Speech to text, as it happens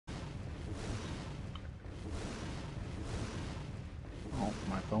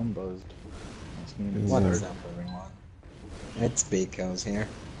phone buzzed. What's up, everyone? It's Dcuo's here.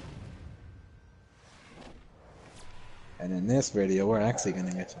 And in this video, we're actually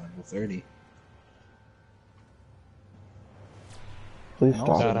gonna get to level 30. Please stop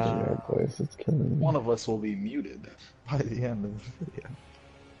with that voice, it's killing me. One of us will be muted by the end of the video.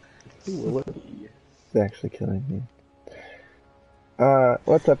 Who will it be? It's actually killing me.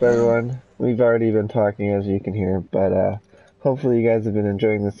 What's up, everyone? We've already been talking, as you can hear, but hopefully you guys have been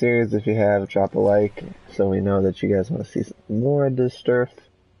enjoying the series. If you have, drop a like so we know that you guys want to see more of this stuff.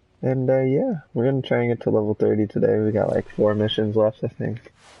 And yeah, we're gonna try and get to level 30 today. We got like 4 missions left, I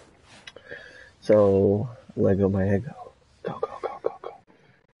think. So, Lego my ego. Go, go, go, go, go.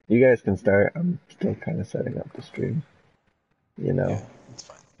 You guys can start. I'm still kind of setting up the stream. You know. Yeah, it's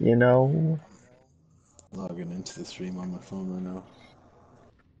fine. You know. Logging into the stream on my phone right now.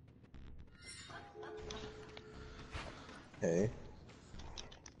 Hey.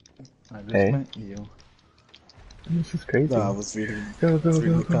 I just met you. This is crazy. No, I was reading, go, go,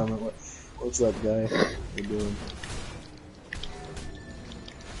 reading go, the go. comment. What's up, guy? What you doing?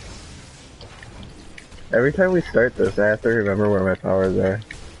 Every time we start this, I have to remember where my powers are.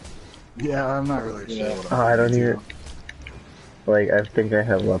 Yeah, I'm not really sure what I don't even... Like, I think I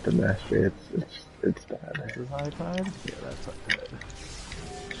have weapon mastery. It's bad. This is high tide? Yeah, that's high tide.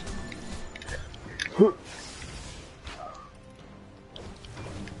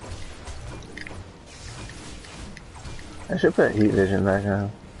 I should put heat vision back on.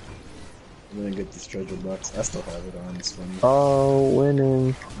 I'm gonna get this treasure box. I still have it on. It's funny. Oh,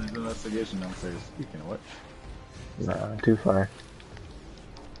 winning. There's an investigation downstairs. Speaking of what? Nah, too far.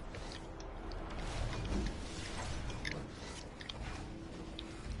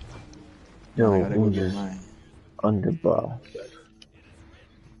 Yo, I gotta go get who's mine. underboss?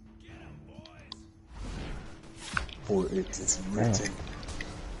 For it is written.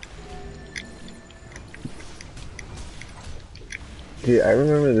 Dude, I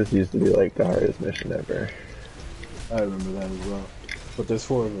remember this used to be like the hardest mission ever. I remember that as well. But there's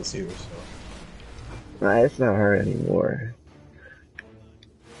 4 of us here, so. Nah, it's not hard anymore.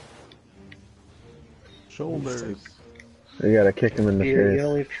 Shoulders. You gotta kick him in the You face.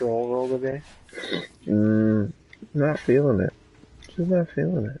 gonna leave troll roll today? Not feeling it. Just not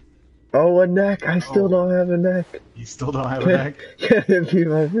feeling it. Oh, a neck! I still don't have a neck. You still don't have a neck? Can it be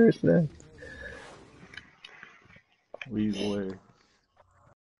my first neck? Weasley.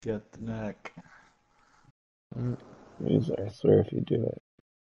 Get the neck. Weasler, I swear if you do it,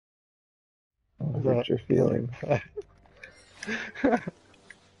 I'll hurt your feelings.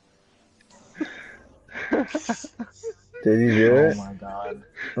 Did you do it? Oh my god.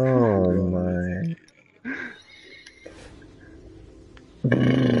 Oh my.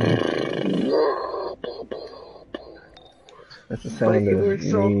 That's the sound you of were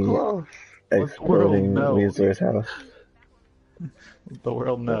so me close. exploding know? Weasler's house. The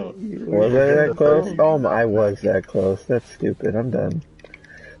world knows. Was I that close? Oh my, I was that close. That's stupid. I'm done.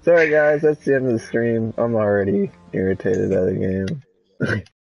 Sorry guys, that's the end of the stream. I'm already irritated by the game.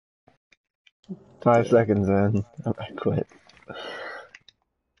 5 seconds in, I quit.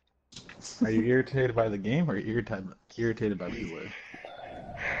 Are you irritated by the game or irritated by Weasley?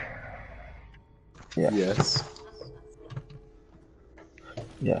 Yeah. Yes.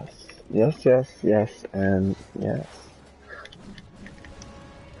 Yes. Yes, yes, yes, and yes.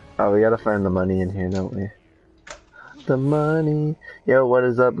 Oh, we gotta find the money in here, don't we? The money. Yo, what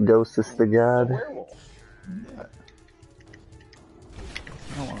is up, Ghost is the God? Werewolf. Yeah.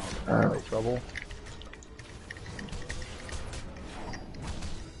 I don't want to trouble.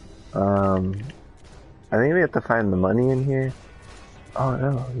 I think we have to find the money in here. Oh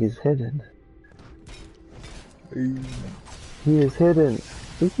no, he's hidden. He is hidden.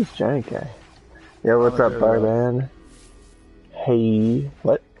 Who's this giant guy? Yo, what's up, Barban? Hey,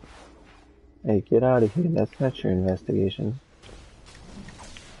 what? Hey, get out of here. That's not your investigation.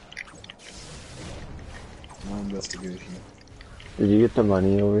 No investigation. Did you get the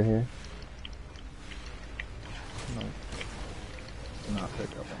money over here? No. Do not pick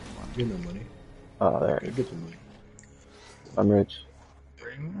up anyone. Get no money. Oh, there. Okay, get the money. I'm rich.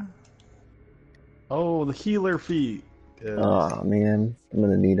 Bring. Oh, the healer feat. Yes. Oh man, I'm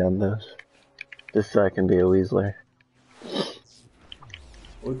gonna need on those. Just so I can be a Weasler.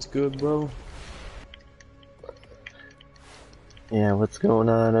 What's good, bro? Yeah, what's going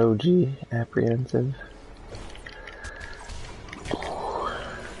on, OG? Apprehensive.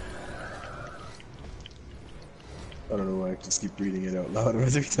 I don't know why I just keep reading it out loud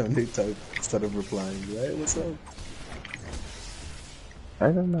every time they type instead of replying. Right? What's up?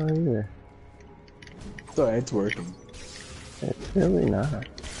 I don't know either. It's alright, it's working. It's really not.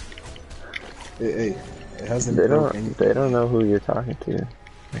 Hey, it hasn't They broke don't. They anything don't yet. know who you're talking to.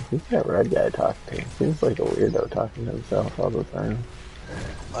 Like, who's that red guy talking to? Seems like a weirdo talking to himself all the time.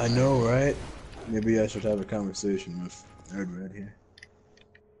 I know, right? Maybe I should have a conversation with Nerd Red here.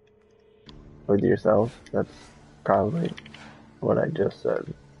 With yourself? That's probably what I just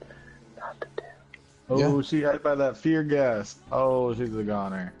said. Not to do. Yeah. Oh, she hit by that fear gas. Oh, she's a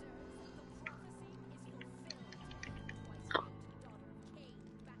goner.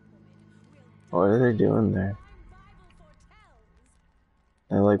 What are they doing there?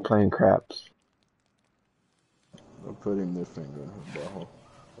 They're like playing craps. They're putting their finger in her butthole.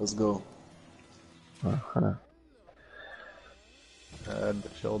 Let's go. Uh-huh. The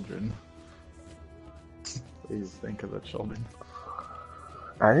children. Please think of the children.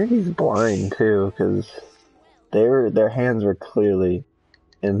 I think he's blind too, because their hands were clearly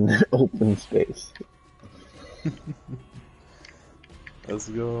in the open space. Let's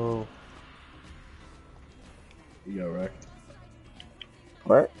go. You got wrecked.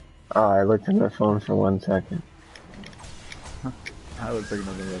 What? Oh, I looked at my phone for 1 second. I was taking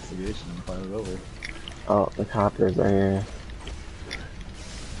an investigation and find it over. Oh, the coppers are here.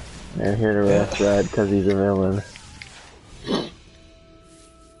 They're here to arrest Red because he's a villain.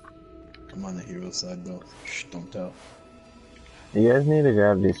 I'm on the hero side though. Shh, don't tell. You guys need to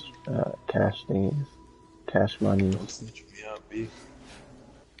grab these cash thingies. Cash money. Don't snitch me out, B.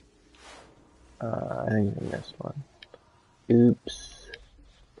 I think I missed one. Oops.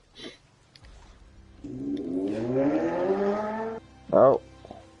 Oh,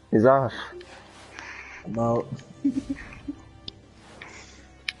 he's off. I'm out.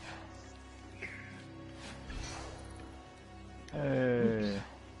 Hey.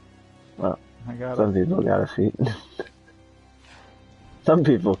 Well, I got some it. people got a feet. Some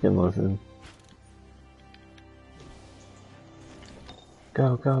people can listen.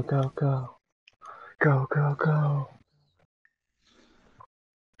 Go, go, go, go. Go, go, go.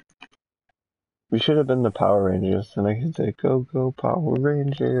 We should have been the Power Rangers, and I could say, go, go, Power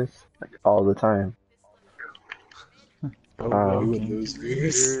Rangers, like, all the time. Go, go, We would Kinky lose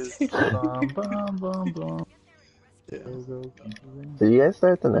Rangers. viewers. Bum, bum, bum, bum. Yeah. Go, go, Kinky Rangers. Did you guys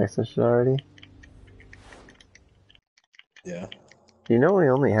start the next mission already? Yeah. You know we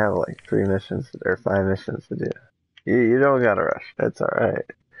only have like 3 missions, or 5 missions to do. You don't gotta rush, that's alright.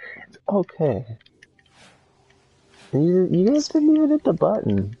 It's okay. You guys didn't even hit the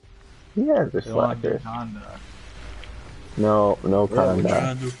button. You guys are They want to do slackers. conduct. No Yeah, we're conduct.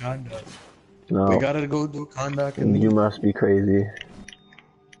 trying to do conduct. No, We gotta go do conduct and you leak. must be crazy.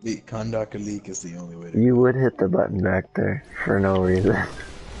 The conduct and leak is the only way to You go. would hit the button back there for no reason.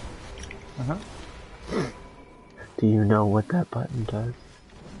 Uh-huh. Do you know what that button does?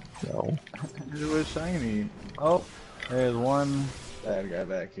 No. It was shiny. Oh, there's one bad guy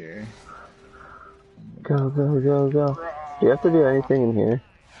back here. Go, go, go, go. Do you have to do anything in here?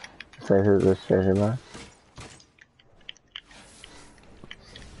 Besides hit this treasure box?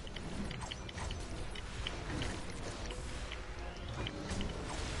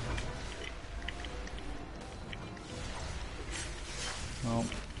 Nope.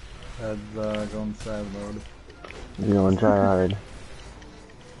 Head's going sad mode. You going try hard.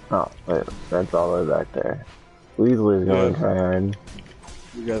 Oh, wait, that's all the way back there. Weasley's going try hard.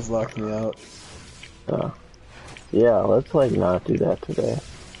 You guys locked me out. Oh. Yeah, let's like not do that today.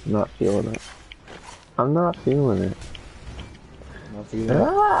 I'm not feeling it. I'm not feeling it. Not feeling it.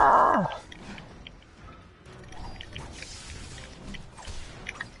 Ah!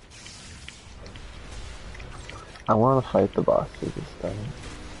 I want to fight the bosses this time.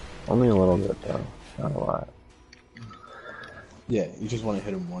 Only a little bit though, not a lot. Yeah, you just want to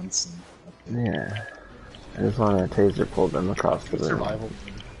hit him once. And Yeah. I just want to taser pull them across the room. Survival.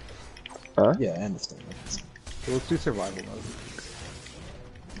 Huh? yeah, I understand. So let's do survival mode.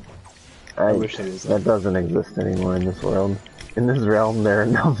 I wish there was that doesn't exist anymore in this world. In this realm, there are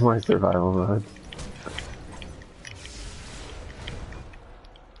no more survival modes.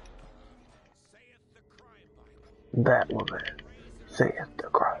 That woman saith the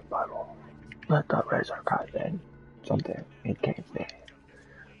crime Bible. Let the razor cut in. Something it can't stand.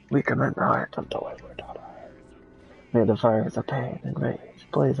 We commend the heart of the wayward daughter. May the fires of pain and rage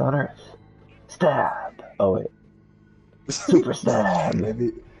blaze on earth. Stab! Oh wait. Super stab!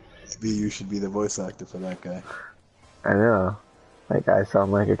 Maybe you should be the voice actor for that guy. I know. Like, I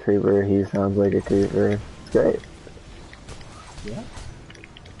sound like a creeper, he sounds like a creeper. It's great. Yeah?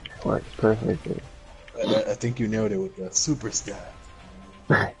 It works perfectly. I think you nailed it with the super stab.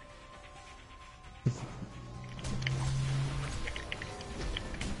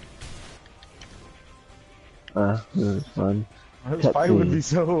 This is fun. This fight would be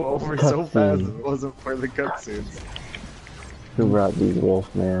so over so fast if Cutscene. it wasn't for the cutscenes. Who brought these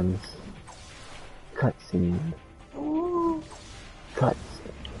wolfmans? Cutscene. Cutscene.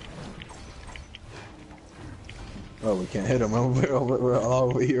 Oh, we can't hit him. We're all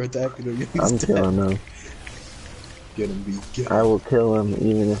over here attacking him. He's I'm dead. killing him. Get him, B. Get him. I will kill him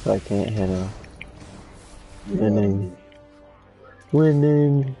even if I can't hit him. Winning.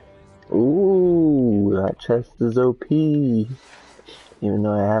 Winning. Ooh, that chest is OP. Even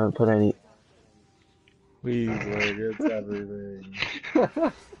though I haven't put any. Weezer gets everything.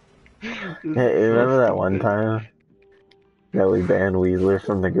 Hey, remember that one time that we banned Weasler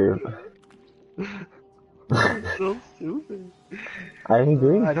from the group? It's so stupid. I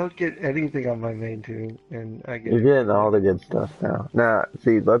agree. I don't get anything on my main too, and I get. You're getting all the good stuff now. Now,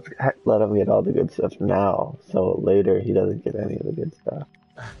 see, let's let him get all the good stuff now, so later he doesn't get any of the good stuff.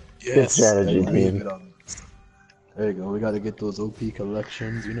 Yes, Good strategy, I agree team. with all of this. There you go. We gotta get those OP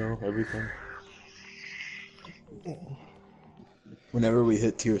collections, you know, everything. Whenever we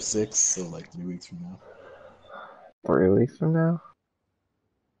hit tier 6, so like 3 weeks from now. 3 weeks from now?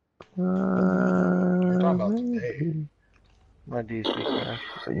 We're talking about today. Maybe. My DC crashed.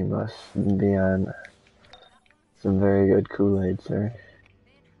 So you must be on some very good Kool-Aid, sir.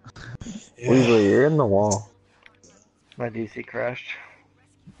 Weasley, you're in the wall. My DC crashed.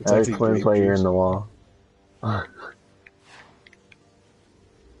 It's That actually explains grape why you're juice. in the wall.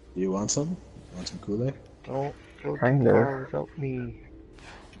 You want some? Want some Kool-Aid? Don't go Kind too of. far without me.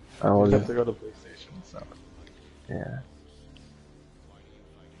 I will We have just, to go to PlayStation, so yeah.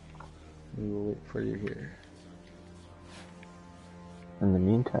 we will wait for you here. In the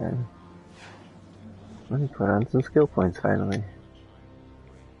meantime, let me put on some skill points finally.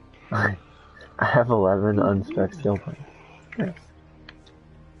 I have 11 unspec skill points. Nice.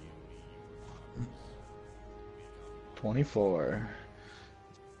 24.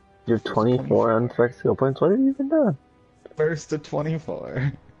 You have 24 unspec skill points? What have you even done? First to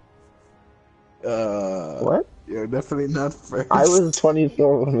 24. What? You're definitely not first. I was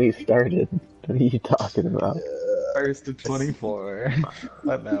 24 when we started. What are you talking about? First to 24.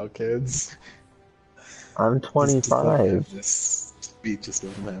 What now, kids? I'm Just let him 25. have this. Just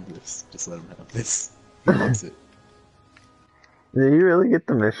let him have this. Just let him have this. He gets it. Did you really get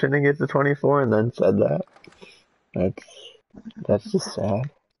the mission and get to 24 and then said that? That's just sad.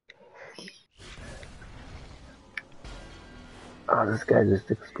 Oh, this guy just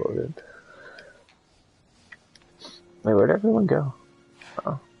exploded. Wait, where'd everyone go?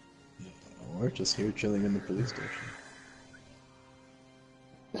 Oh. We're just here chilling in the police station.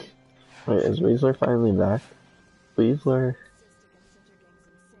 Wait, is Weasler finally back? Weasler?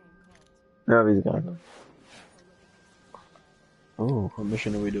 No, he's gone. Oh. What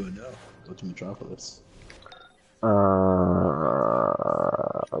mission are we doing now? Go to Metropolis.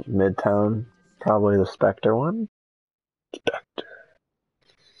 Midtown. Probably the Spectre one? Spectre.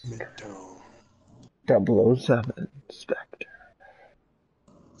 Midtown. 007. Spectre.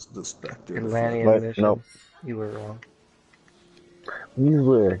 It's the Spectre. Atlantean What? mission. Nope. You were wrong.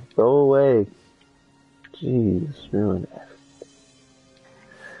 Weasler, go away. Jeez, ruin it.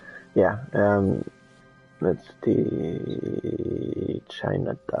 Yeah, it's the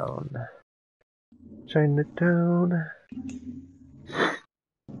Chinatown. Chinatown.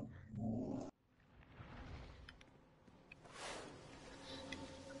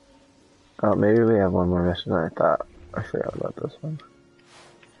 Oh, maybe we have one more mission. I thought I forgot about this one.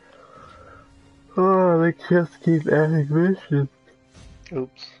 Oh, they just keep adding missions.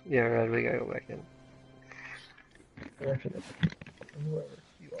 Oops. Yeah, Red, we gotta go back in.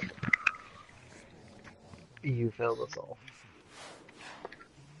 You failed us all.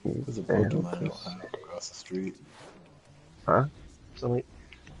 There's a Pokemon I don't have across the street. Huh? Somebody,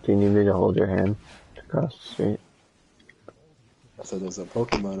 Do you need me to hold your hand to cross the street? I said there's a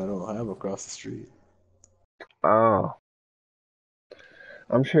Pokemon I don't have across the street. Oh.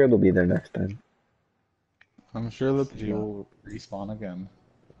 I'm sure it'll be there next time. I'm sure that you will respawn again.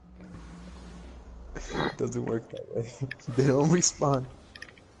 It doesn't work that way. They don't respawn.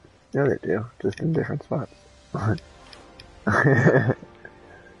 Yeah, they do. Just in different spots.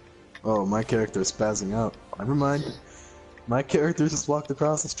 Oh, my character is spazzing out. Never mind. My character just walked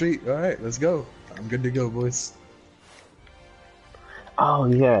across the street. Alright, let's go. I'm good to go, boys. Oh,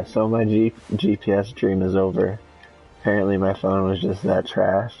 yeah, so my GPS dream is over. Apparently my phone was just that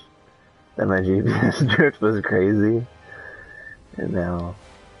trash. That my GPS drift was crazy. And now,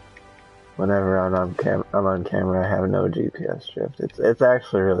 whenever I'm on camera, I have no GPS drift. It's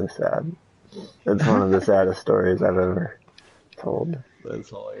actually really sad. It's one of the saddest stories I've ever told. That's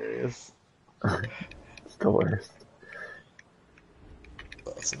hilarious. It's the worst.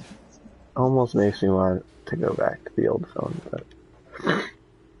 awesome. Almost makes me want to go back to the old phone, but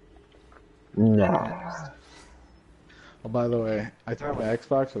nah. Oh, by the way, I turned my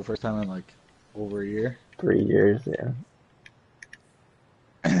Xbox for the first time in like over a year, 3 years, yeah.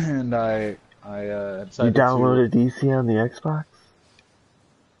 and I You decided to. downloaded DC on the Xbox?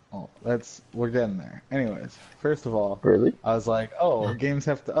 Oh, we're getting there. Anyways, first of all, Really? I was like, oh, games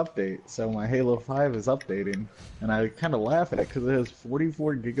have to update, so my Halo 5 is updating, and I kind of laugh at it because it has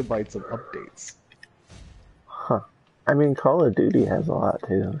 44 gigabytes of updates. Huh. I mean, Call of Duty has a lot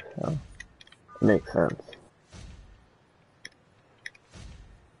too, so it makes sense.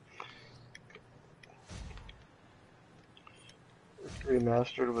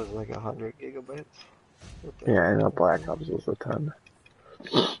 Remastered was like 100 gigabytes. What the Yeah, I hell? know Black Ops was a ton.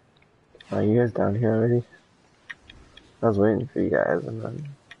 Are you guys down here already? I was waiting for you guys, and then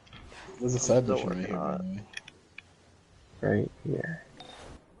There's a I'm side still mission right working here, by on the way. right here.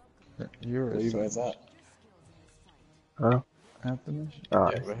 You're Where you guys at? Huh? at the mission. Oh, Yeah, I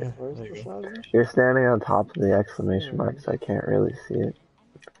right see. here. Where's There the you go. side mission? You're standing on top of the exclamation There it mark, is. so I can't really see it.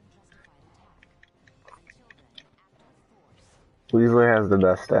 Weasler has the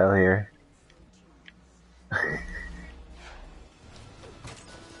best style here.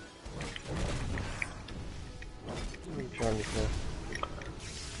 What are you trying to say?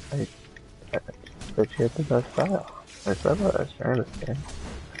 But you have the best style. I said what I was trying to say.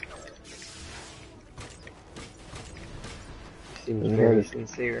 He seems You very guys-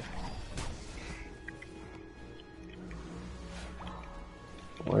 sincere.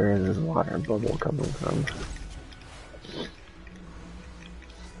 Where is this water bubble coming from?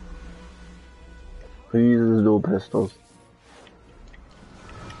 Who uses dual pistols?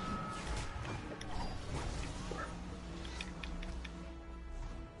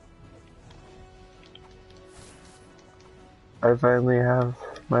 I finally have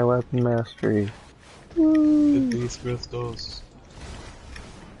my weapon mastery. Get these crystals.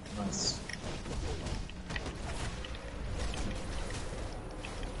 Nice.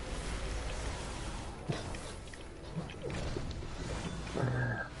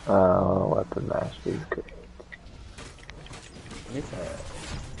 Weapon mastery is great.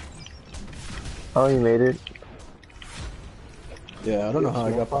 Oh, you made it? Yeah, I don't know how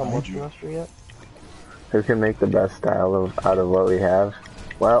I got behind What's you. master yet? Who can make the best style out of what we have?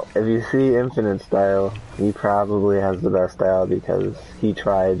 Well, if you see Infinite Style, he probably has the best style because he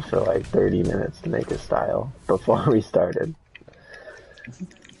tried for like 30 minutes to make his style before we started.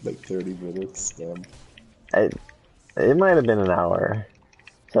 Like 30 minutes, damn. It might have been an hour.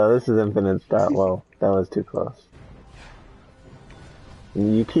 So this is Infinite Style. Well, that was too close.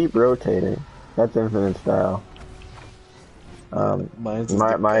 You keep rotating. That's Infinite Style. Mine's just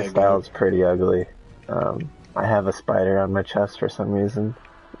the My peg style out. is pretty ugly. I have a spider on my chest for some reason.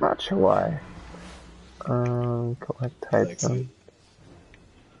 Not sure why. Collect Sexy. Titan.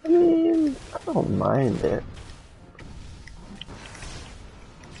 I mean, I don't mind it.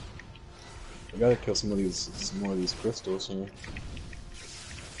 I gotta kill some more of these crystals here.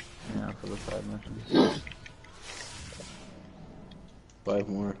 Yeah, for the side missions. 5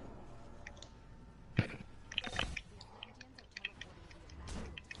 more.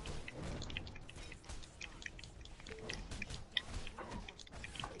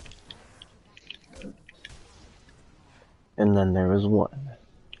 And then there was one.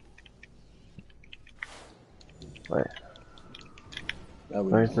 Wait, That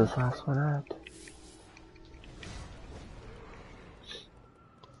would where's be this last one at?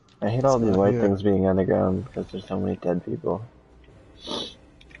 I hate all It's these not white here. things being underground because there's so many dead people.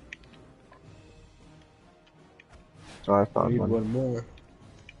 Oh, I I found need one. one more.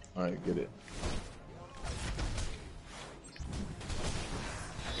 Alright, get it.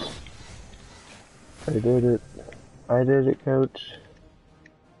 I did it. I did it, coach.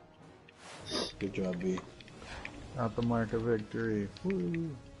 Good job, B. Got the mark of victory. Woo.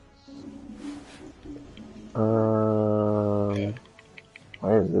 Yeah.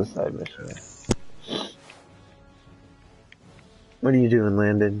 Where is this side mission at? What are you doing,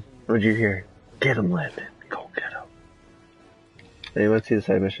 Landon? What'd you hear? Get him, Landon. Go get him. Hey, let's see the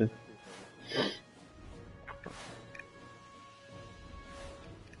side mission.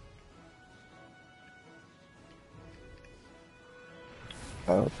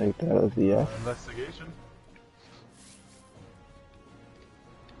 I don't think that was the yes. Investigation?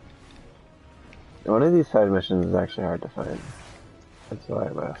 One of these side missions is actually hard to find. That's why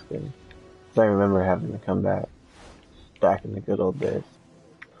I'm asking. 'Cause I remember having to come back in the good old days.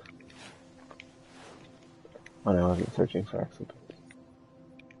 When I wasn't searching for excellence.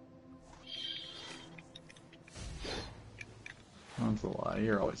 That's a lie.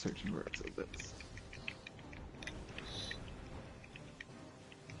 You're always searching for exhibits.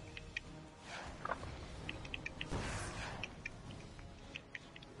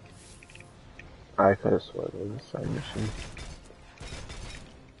 I could have sworn it was a side mission.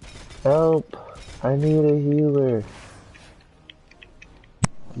 Help! I need a healer.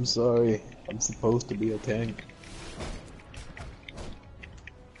 I'm sorry. I'm supposed to be a tank.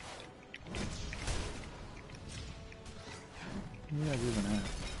 Yeah, even that.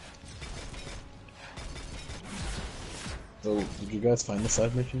 So, did you guys find the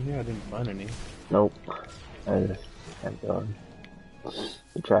side mission here? I didn't find any. Nope. I just kept going.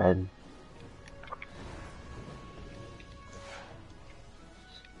 I tried.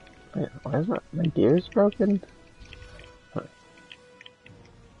 Wait, why is my gear's broken? Huh.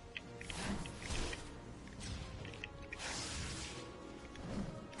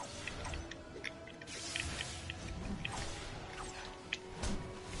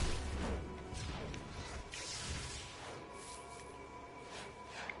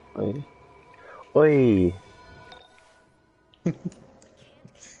 Wait. Oi!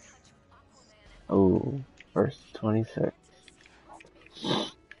 Oh, verse 26.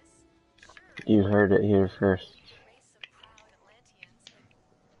 You heard it here first.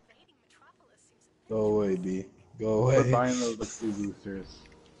 Go away, B. Go We're away. buying those XP boosters.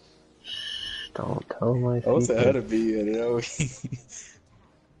 Shh, don't tell my I was ahead secret. of B, you know?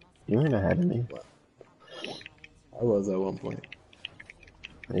 You weren't ahead of me. I was at one point.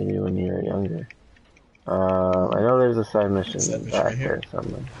 Maybe when you were younger. I know there's a side mission Side mission back right here. there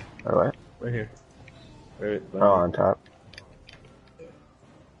somewhere. Or what? Right here. Right. Oh, on top.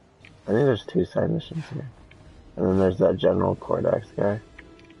 I think there's 2 side missions here. And then there's that General Codex guy.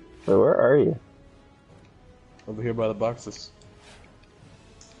 Wait, where are you? Over here by the boxes.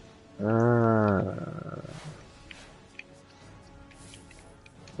 I'm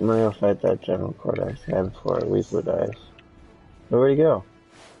gonna go fight that General Codex guy before Weasler dies. Where'd he go?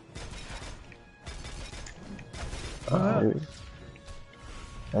 I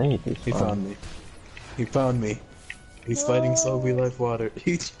think he's He found me. He found me. He's fighting Sobe Life Water.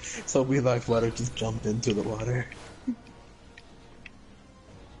 Sobe Life Water just jumped into the water.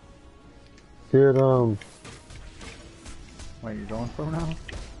 Get him! Wait, you're going for him now?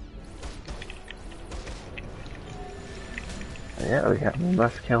 Yeah, we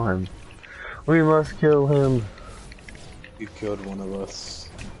must kill him. We must kill him! You killed one of us.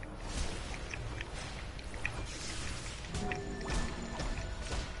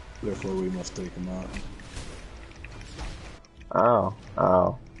 Therefore, we must take him out. Ow,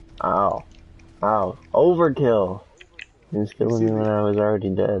 ow, ow, ow. Overkill! He was killing me when I was already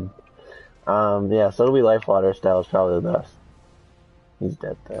dead. Yeah, Sobe Life Water style is probably the best. He's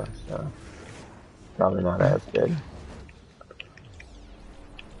dead though, so probably not as good.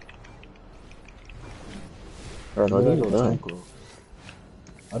 Red, what are you doing?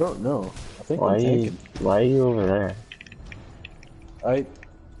 I don't know. I think Why I'm are tanking. why are you over there?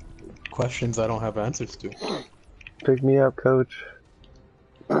 Questions I don't have answers to. Pick me up, coach.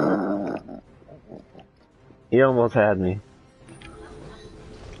 He almost had me.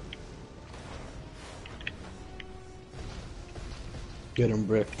 Get him,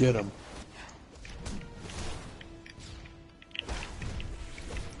 Brick. Get him.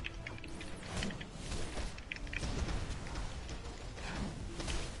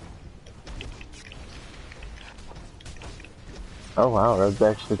 Oh wow, Red's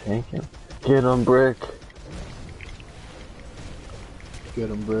actually tanking. Get him, Brick! Get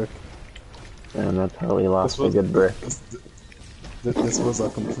him, Brick. And that's how we lost a good Brick. This was a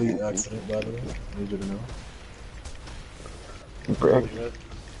complete accident, by the way. I need you to know. Brick?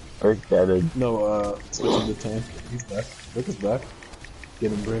 Brick deaded. No, switching the tank. He's back. Brick is back.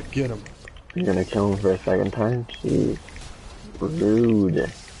 Get him, Brick. Get him. You're gonna kill him for a second time? Jeez. Rude.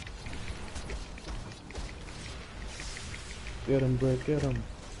 Get him, Brick. Get him.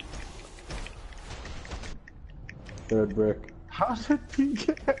 Third Brick. How did he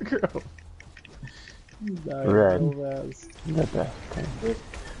get aggro? He died Red. so fast. The best tank. Brick.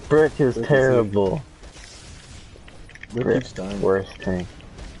 Brick is Brick is terrible. Brick Brick, keeps dying. worst tank.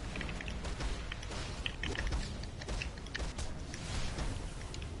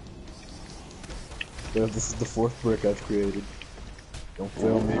 Yeah, this is the 4th Brick I've created. Don't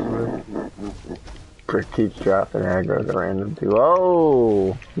fail me, Brick. Brick keeps dropping aggro to random too.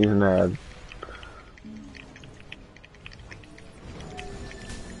 Oh! He's mad.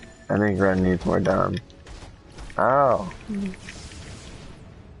 I think Red needs more down. Ow!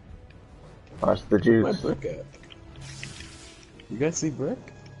 Watch the Where's juice. my Brick at? You guys see Brick?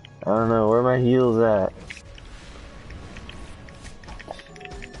 I don't know, where my heals at?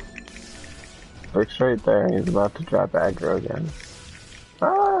 Brick's right there. He's about to drop aggro again.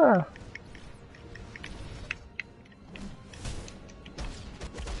 Ah!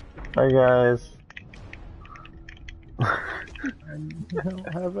 Hi guys. I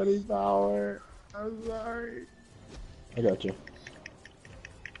don't have any power. I'm sorry. I got you.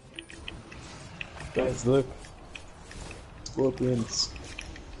 Guys, look. Scorpions.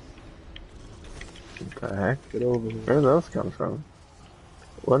 What the heck? Get over here. Where do those come from?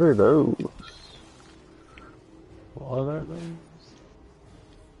 What are those? What are those?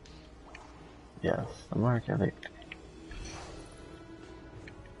 Yes, the mark of it.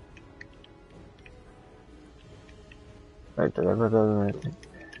 Right, did I put those in right thing?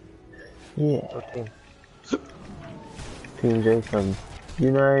 Yeah. Okay. Team Jacob,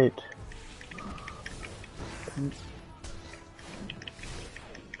 unite! Oops.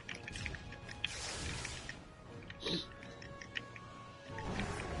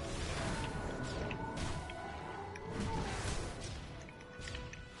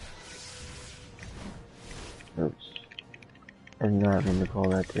 I did not mean to pull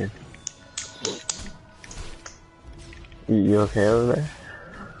that, dude. You okay over there?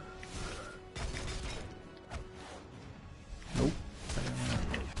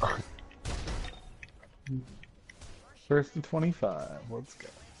 First to 25. Let's go.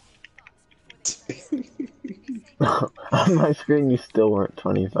 On my screen, you still weren't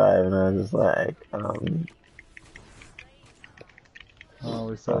 25, and I was just like, Oh,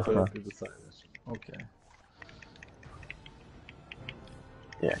 we're so good to decide this. Okay.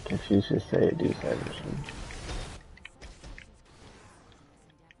 yeah, Confucius say do side mission.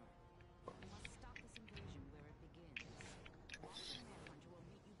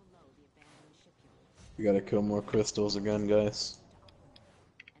 We gotta kill more crystals again, guys.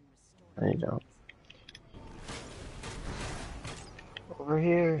 No, you don't. Over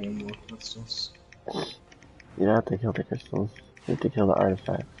here. No more crystals. You don't have to kill the crystals. You have to kill the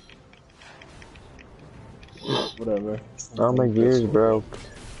artifacts. Whatever. Oh, my gear's broke.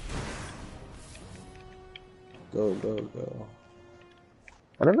 Go, go, go.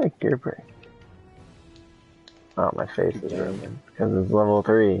 How did my gear break? Oh, my face is broken. Because it's level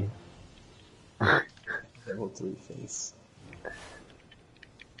 3. Level 3 face.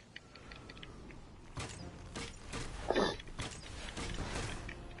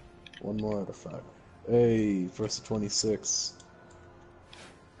 One more artifact. Hey, first to 26.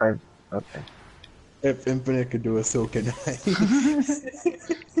 Okay. If Infinite could do it, so can I.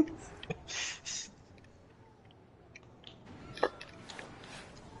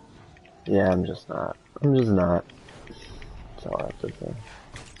 Yeah, I'm just not. I'm just not. That's all I have to say.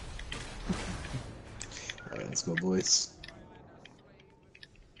 Alright, let's go, boys.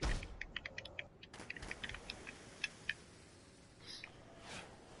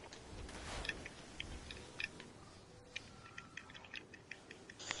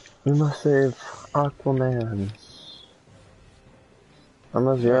 We must save Aquaman.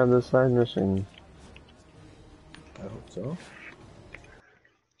 Unless you're on this side mission. I hope so.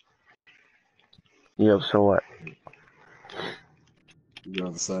 Yep, so what? You're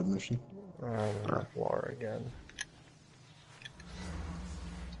on the side mission. I'm in the floor again.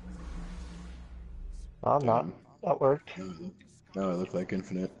 Oh, not. That worked. Now I look like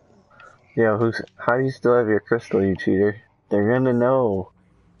Infinite. Yeah, how do you still have your crystal, you cheater? They're gonna know.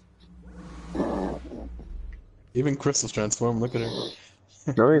 Even Crystal's transform, look at her.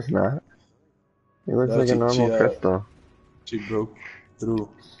 No, he's not. He looks No, like a normal crystal. She broke through.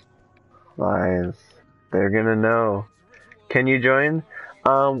 Lies. They're gonna know. Can you join?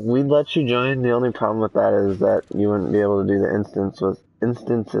 We'd let you join. The only problem with that is that you wouldn't be able to do the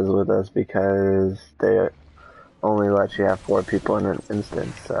instances with us because they only let you have 4 people in an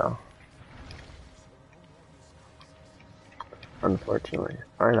instance, so. Unfortunately.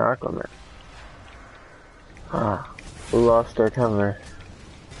 Alright, Aquaman. Ah, we lost our cover.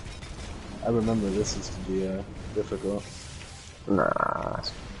 I remember this is to be difficult. Nah.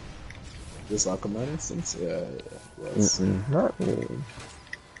 This Aquaman instance? Yeah, it was. Not me.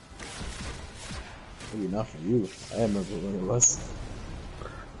 Maybe not for you. I remember when it was.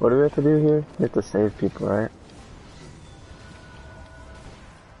 What do we have to do here? We have to save people, right?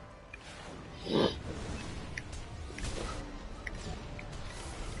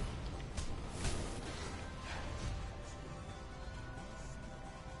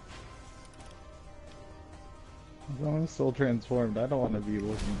 I'm still transformed. I don't want to be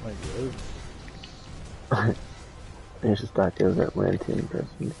looking like this. You're just stuck as Atlantean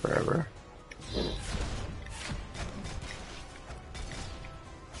person forever.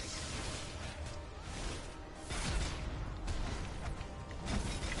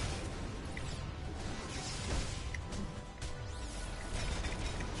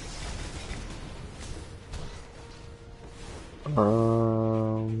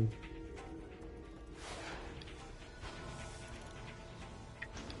 Um.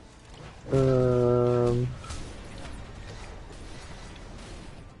 Um.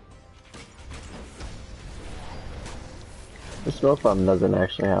 The smoke bomb doesn't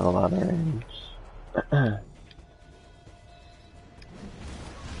actually have a lot of range.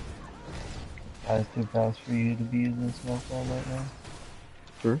 That's too fast for you to be using smoke bomb right now.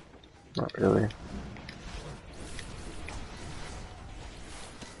 Not really.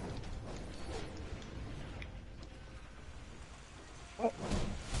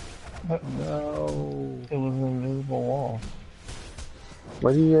 But No. it was an invisible wall.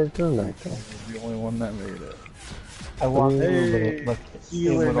 What are you guys doing back there? I was the only one that made it. I walked Hey, through, but it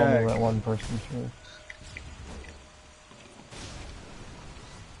healer would only neck. let one person through.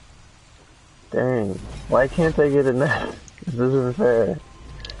 Dang. Why can't I get a net? This isn't fair.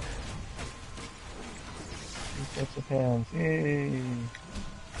 Two sets of hands. Yay!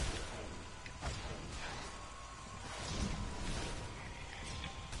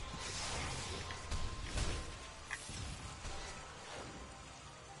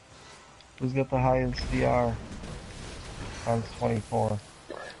 Who's got the highest CR? Times 24.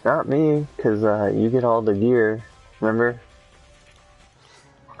 Not me, because you get all the gear. Remember?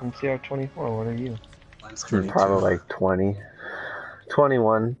 I'm CR 24. What are you? Mine's You're 22. probably like 20.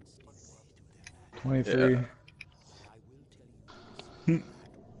 21. 23.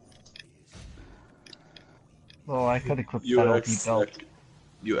 Oh, I could equip You penalty asked belt.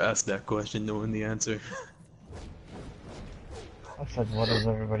 you asked that question knowing the answer. I said, what is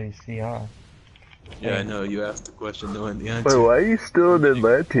everybody's CR? Yeah, I know. You asked the question knowing the Wait, answer. why are you still in I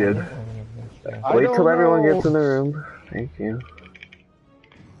Atlantean? didn't know everybody's CR. I Wait don't till everyone know. gets in the room. Thank you.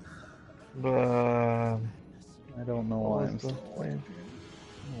 But, I don't know what why was I'm the... still Atlantean.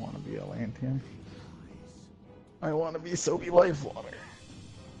 I want to be Atlantean. I want to be Soapy Lifewater.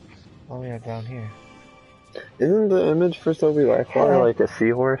 Oh yeah, down here. Isn't the image for Sophie Lifewater like a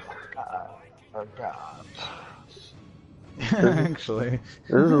seahorse? Oh god. Actually.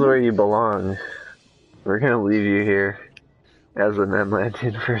 This is where you belong. We're gonna leave you here as an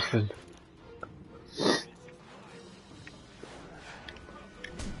Atlantean person.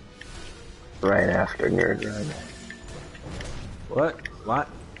 Right after Nerd Run. What? What?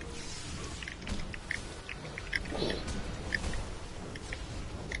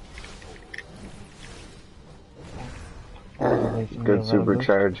 Good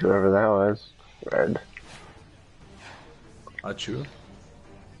supercharge, whoever that was. Red. True.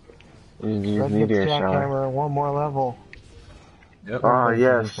 You use Red meteor gets shower. jackhammer one more level. Yep. Oh Thank you,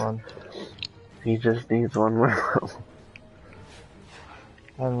 yes. this one. He just needs one more level.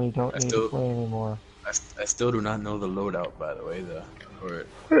 And we don't need to play anymore. I still do not know the loadout, by the way, though. Or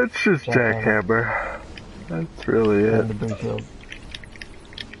It's just Jackhammer. jackhammer. That's really And it. the blue shield.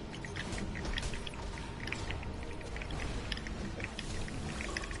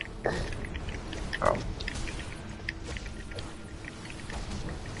 Oh.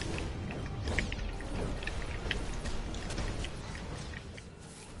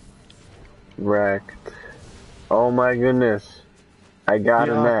 Wrecked. Oh my goodness. I got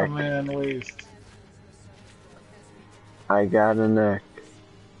The a neck. Aquaman waste. I got a neck.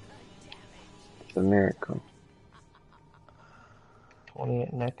 It's a miracle.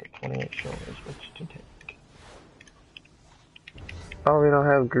 28 neck, 28 shoulders, which to take. Oh, we don't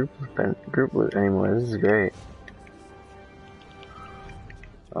have group loot anymore. This is great.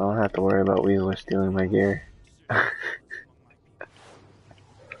 I don't have to worry about Weasler stealing my gear.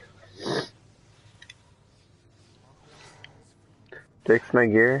 Fix my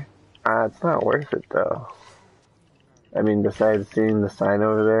gear? It's not worth it though. I mean, besides seeing the sign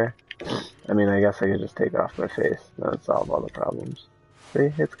over there, I mean, I guess I could just take off my face. That would solve all the problems. See,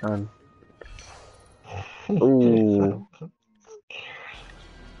 it's gone. Ooh.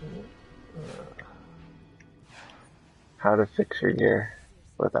 How to fix your gear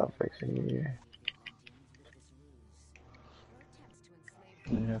without fixing your gear.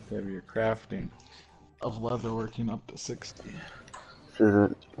 You have to have your crafting of leather working up to 60. This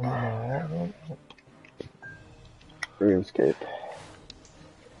isn't RuneScape.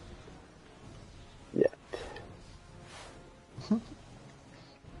 Yet.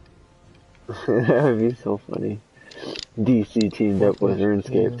 That would be so funny. DC teamed up with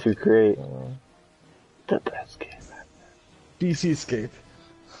RuneScape to create the best game DC Scape.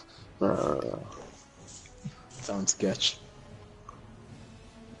 ever. sounds sketch.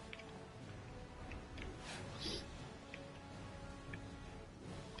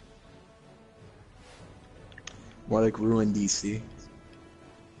 More like Ruin DC.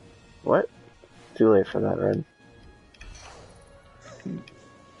 What? Too late for that, Red.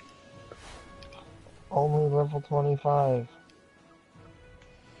 Only level 25.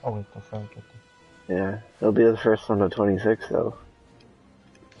 Oh wait, that's not good. Yeah, it'll be the first one to 26 though.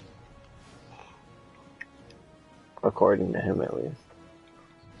 According to him, at least.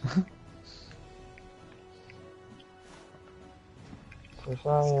 For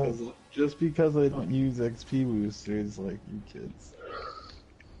science. Just because I don't use XP boosters like you kids.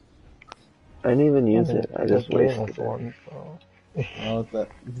 I didn't even use And it. I they just gave wasted us it. one, so. Oh,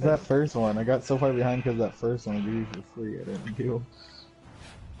 that first one. I got so far behind because that first one I gave you for free. I didn't do.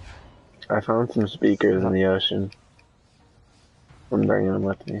 I found some speakers in the ocean. I'm bringing them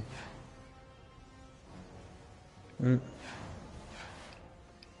with me.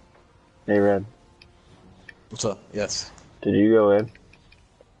 Hey, Red. What's up? Yes. Did you go in?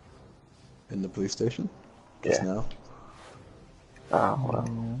 In the police station? Just now? Oh,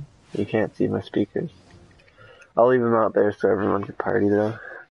 well. You can't see my speakers. I'll leave them out there so everyone can party, though.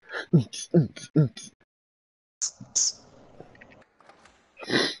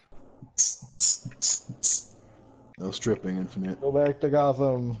 No stripping, Infinite. Go back to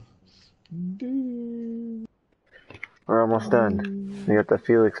Gotham. Dude. We're almost done. We got the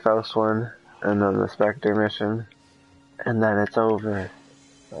Felix Faust one, and then the Spectre mission, and then it's over.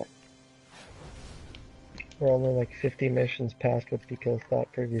 We're only like 50 missions past what Pico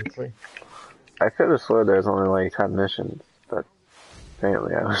thought previously. I could have sworn there was only like 10 missions, but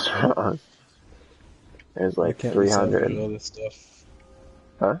apparently I was wrong. There's like Can't 300. salvage all this stuff.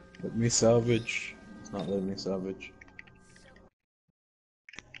 Huh? Let me salvage. It's not letting me salvage.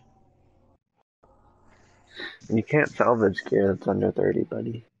 You can't salvage gear that's under 30,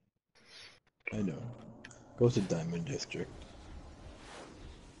 buddy. I know. Go to Diamond District.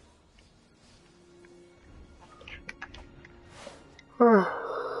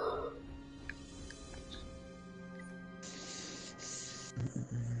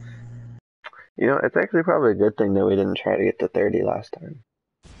 You know, it's actually probably a good thing that we didn't try to get to 30 last time.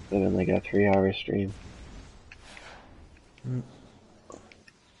 It's been like a 3-hour stream.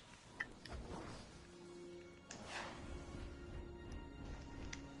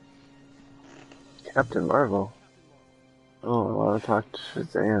 Captain Marvel. Oh, I want to talk to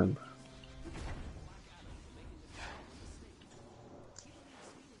Shazam.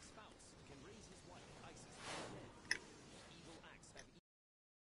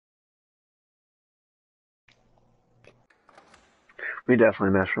 We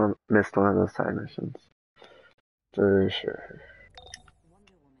definitely missed one of those side missions. For sure.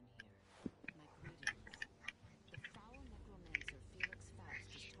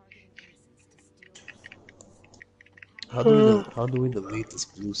 How do we delete this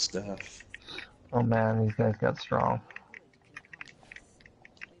blue staff? Oh man, these guys got strong.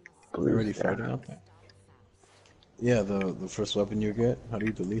 You're already fighting out there? Yeah, the first weapon you get, how do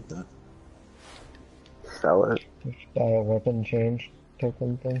you delete that? Sell it. Just buy a weapon change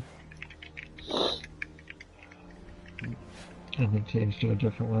token thing. And then change to a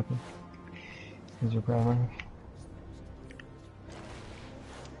different weapon. Use your primary.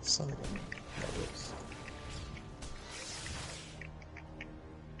 Son of a... That works.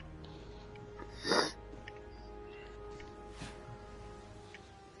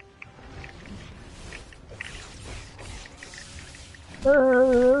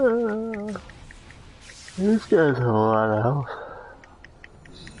 These guys have a lot of health.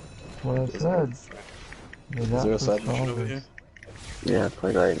 That's what I said. Is there a side mission over here? Yeah, it's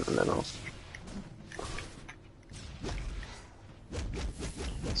like right in the middle.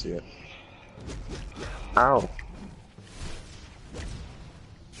 I see it. Ow.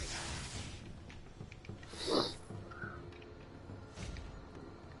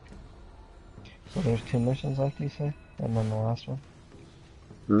 So there's 2 missions left, you say? And then the last one?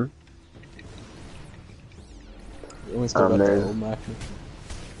 Hmm? We only still got the there's- old map.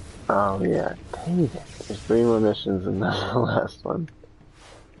 Oh yeah, dang it. There's 3 more missions and then the last one.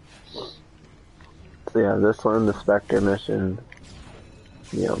 So yeah, this one, the Spectre mission,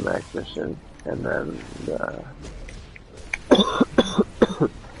 Neo Max mission, and then the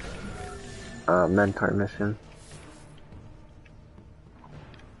Mentor mission.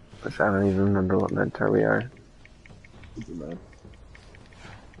 Which I don't even remember what Mentor we are.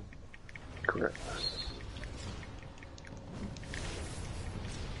 Gross.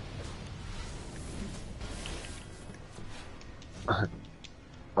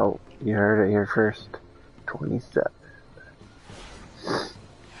 Oh, you heard it here first. 27.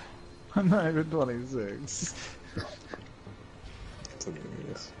 I'm not even 26. It's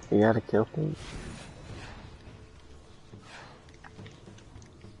hilarious. You gotta kill things.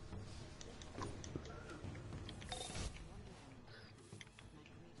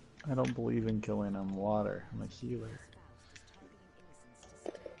 I don't believe in killing on water. I'm a healer.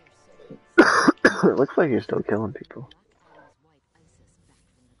 It looks like you're still killing people.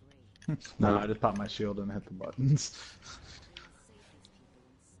 No, I just popped my shield and hit the buttons.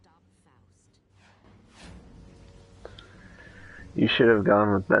 You should have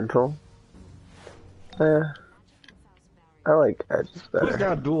gone with mental. I like edges Who's better.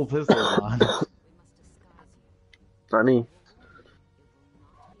 got dual pistols on? Funny.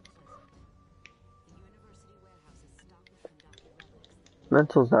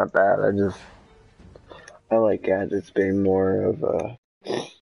 Mental's not bad. I like gadgets being more of a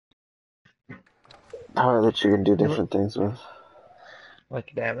power that you can do different things with.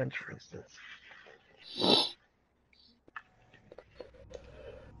 Like damage, for instance.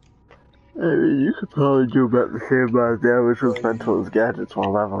 I mean, you could probably do about the same amount of damage with mental as gadgets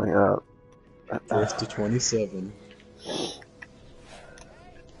while leveling up. First to 27.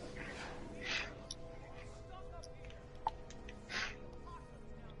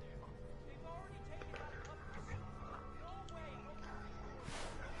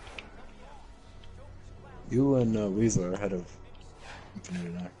 You and Weasel are ahead of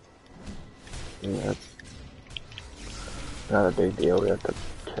Infinite Act. Yeah, that's not a big deal. We have to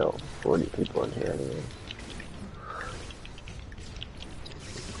kill 40 people in here anyway.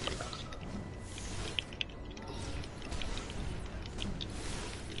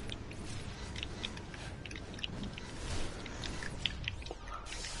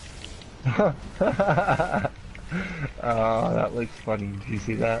 Oh, that looks funny. Did you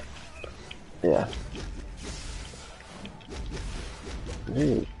see that? Yeah.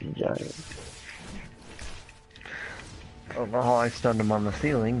 Hey, giant. I don't know how I stunned him on the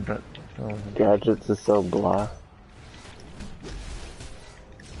ceiling, but... Gadgets is so blah.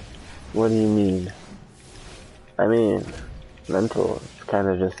 What do you mean? I mean, mental is kind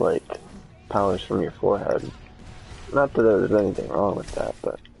of just like powers from your forehead. Not that there's anything wrong with that,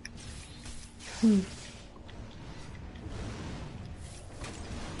 but...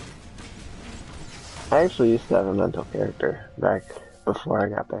 I actually used to have a mental character back before I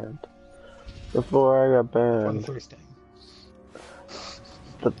got banned. Before I got For the banned. first time.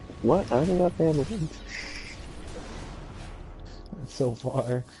 The, what? I only got banned once. So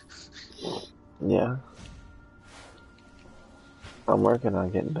far. Yeah. I'm working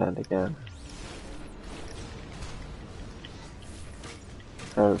on getting banned again.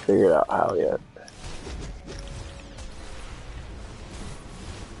 I haven't figured out how yet.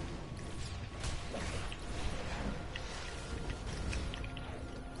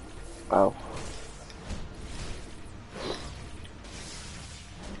 Oh.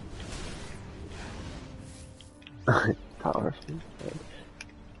 Powerful.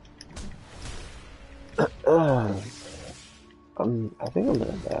 I think I'm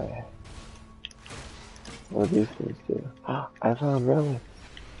gonna die. What do these things do? I found relics.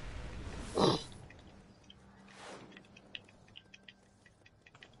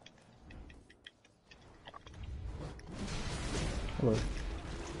 Hello.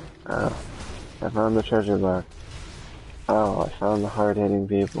 Oh, I found the treasure box. Oh, I found the hard-hitting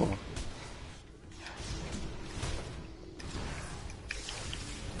people.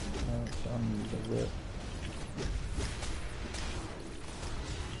 Found the whip.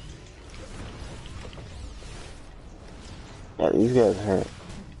 Yeah, these guys hurt.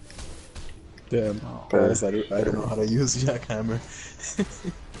 Damn, Oh. guys, I don't know how to use jackhammer.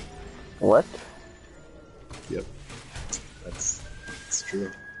 What? Yep, that's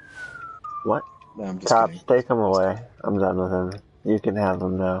true. What? No, I'm just Cops, kidding. take him away. I'm done with him. You can have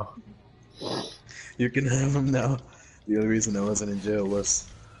him now. You can have him now. The only reason I wasn't in jail was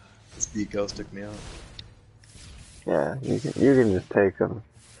this Dcuo took me out. Yeah, you can just take him.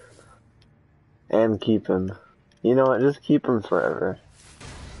 And keep him. You know what, just keep him forever.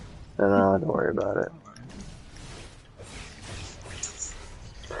 Then I don't have to worry about it.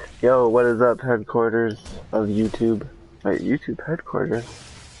 Yo, what is up, headquarters of YouTube? Wait, YouTube headquarters?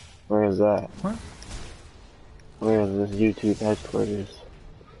 Where is that? What? Where is this YouTube headquarters?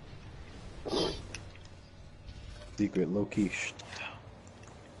 Secret low-key.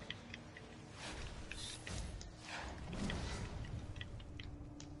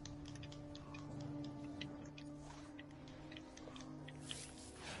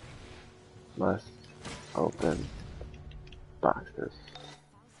 Must open boxes.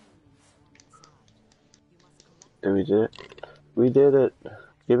 Did we do it? We did it!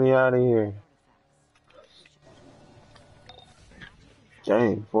 Get me out of here!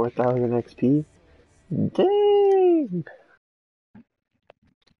 Dang, 4,000 XP? Dang!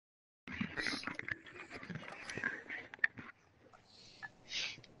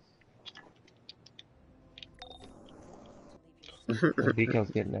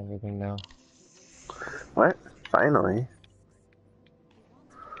 Biko's getting everything now. What? Finally.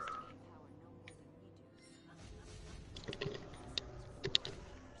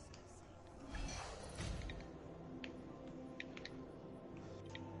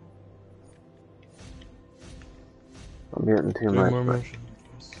 I'm getting too Three much. more missions.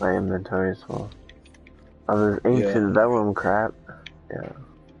 My inventory's full. Of this ancient vellum crap. Yeah.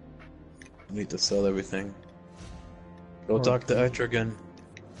 I need to sell everything. Go talk to Etrigan.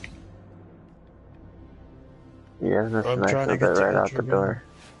 You guys missed a I'm nice trying to little get bit to right out the Etrigan. door.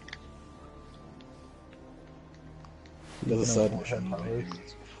 There's a Speaking side of mission.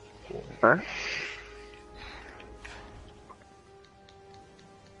 powers, Huh?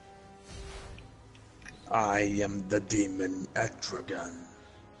 I am the demon Etrigan.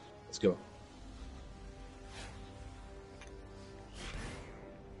 Let's go.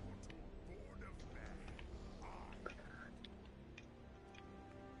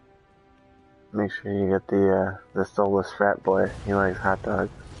 Make sure you get the soulless frat boy. He likes hot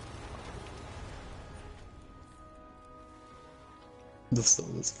dogs. The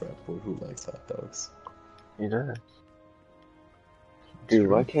soulless frat boy who likes hot dogs. He does. Dude,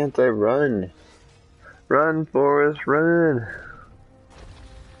 why can't I run? Run, Forrest, run!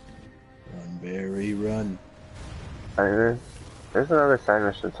 Run, Barry, run. Iris? There's another side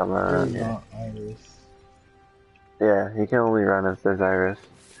mission somewhere around there's here. not Iris. Yeah, you can only run if there's Iris.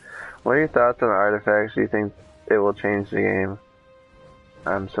 What are your thoughts on artifacts? Do you think it will change the game?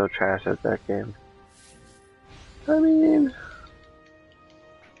 I'm so trash at that game. I mean...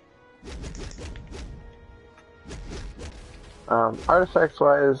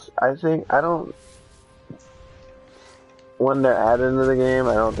 artifacts-wise, when they're added into the game,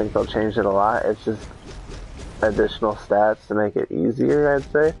 I don't think they'll change it a lot. It's just additional stats to make it easier, I'd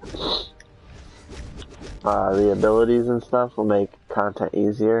say. The abilities and stuff will make content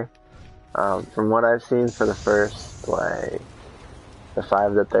easier. From what I've seen for the first, the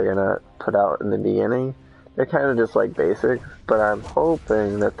 5 that they're gonna put out in the beginning, they're kind of just like basics, but I'm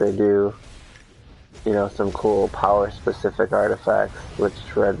hoping that they do, some cool power-specific artifacts, which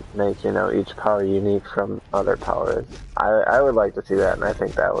would make, each power unique from other powers. I would like to see that, and I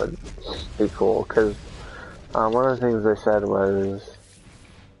think that would be cool, because one of the things they said was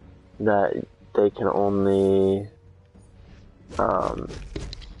that they can only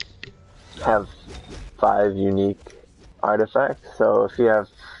have 5 unique artifacts, so if you have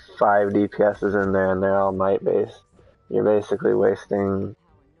 5 DPSs in there and they're all might-based, you're basically wasting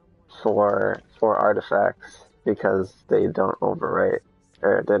 4 artifacts because they don't overwrite,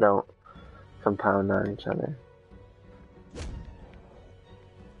 or they don't compound on each other.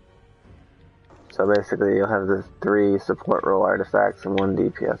 So basically you'll have the 3 support role artifacts and 1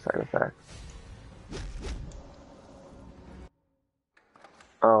 DPS artifact.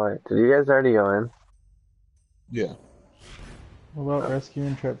 Oh wait, did you guys already go in? Yeah. What about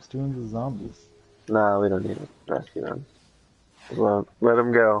rescuing Trapstoons and zombies? Nah, we don't need to rescue them. Let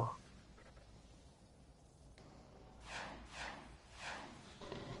them go.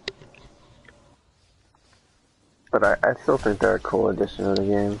 But I still think they're a cool addition to the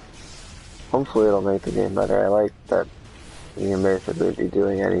game. Hopefully it'll make the game better. I like that you can basically be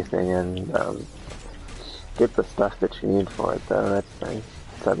doing anything and get the stuff that you need for it, though. That's nice.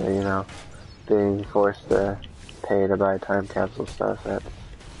 Instead of, being forced to pay to buy time capsule stuff. That's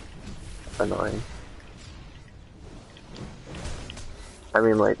annoying. I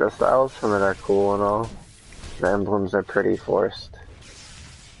mean, the styles from it are cool and all. The emblems are pretty forced.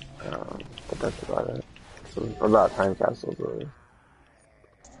 But that's about it. About time capsules, really.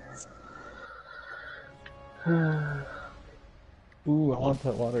 Ooh, I want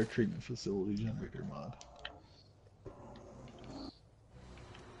that water treatment facility generator mod.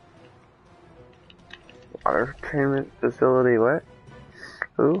 Water treatment facility, what?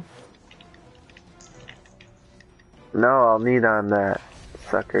 Who? No, I'll need on that,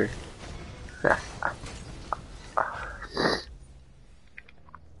 sucker.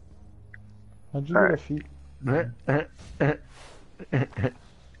 How'd you get a feat? They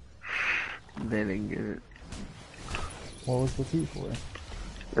didn't get it. What was the feat for?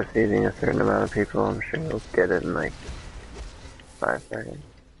 Defeating a certain amount of people, I'm sure you'll get it in 5 seconds.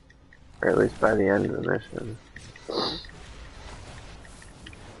 Or at least by the end of the mission.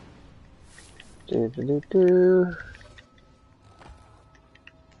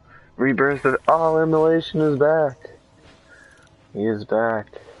 Rebirth of immolation is back. He is back.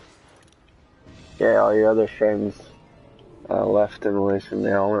 Yeah, all your other friends left immolation.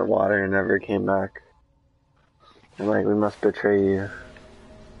 They all went water and never came back. And we must betray you.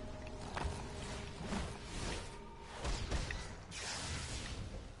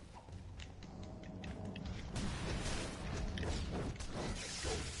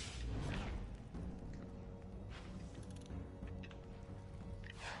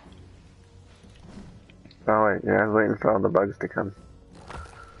 Oh wait, yeah, I was waiting for all the bugs to come.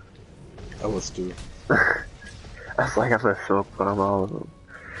 I was too. I was like, I'm gonna smoke bomb all of them.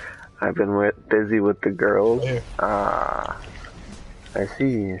 I've been busy with the girls. Here. I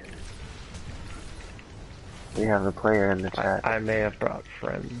see. We have a player in the chat. I may have brought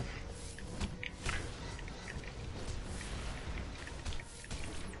friends.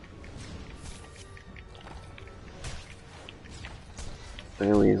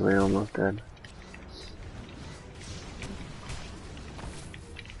 Bailey's almost dead.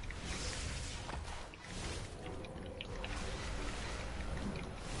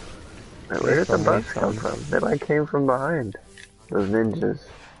 Wait, where did the bugs come from? They like came from behind. Those ninjas.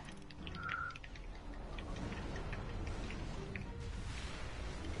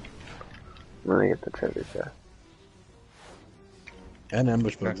 Let me get the treasure chest. And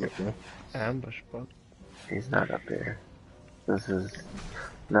ambush bugs up there. Ambush bug. He's not up here. This is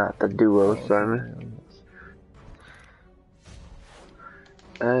not the duo, son.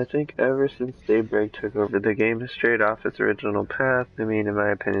 I think ever since Daybreak took over, the game has strayed off its original path. I mean, in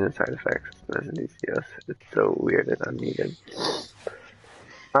my opinion, its artifacts as an DCS. It's so weird and unneeded.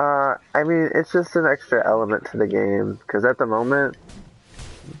 I mean, it's just an extra element to the game, because at the moment,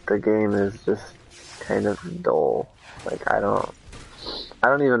 the game is just kind of dull. Like, I don't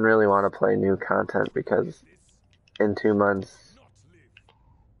even really want to play new content, because in 2 months,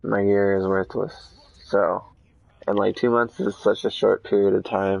 my gear is worthless. So, and like 2 months is such a short period of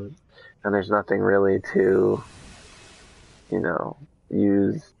time, and there's nothing really to, you know,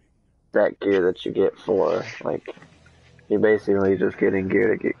 use that gear that you get for. Like, you're basically just getting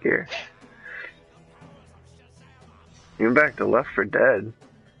gear to get gear. Even back to Left 4 Dead.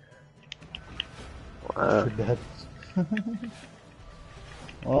 Wow. Dead.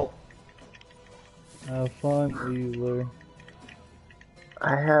 Well, have fun, Weaver.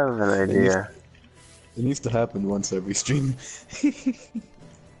 I have an idea. It needs to happen once every stream.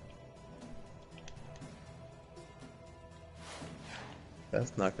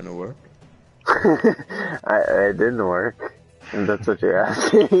 That's not gonna work. It didn't work. If that's what you're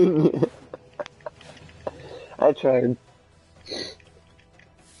asking. I tried.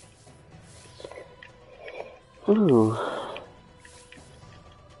 Ooh.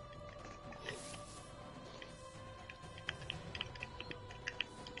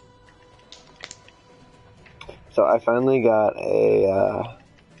 So I finally got a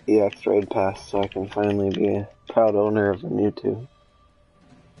EX raid pass, so I can finally be a proud owner of a Mewtwo.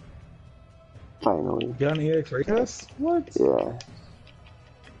 Finally. You got an EX raid pass? What? Yeah.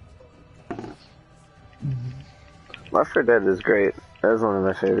 Left 4 Dead is great. That was one of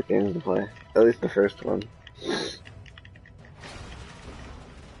my favorite games to play. At least the first one.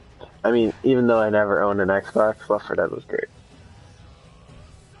 I mean, even though I never owned an Xbox, Left 4 Dead was great.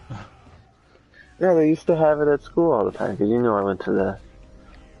 Yeah, they used to have it at school all the time, because you know I went to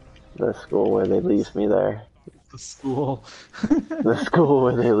the school where they leave me there. The school. The school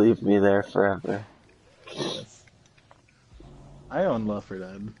where they leave me there forever. Yes. I own Left 4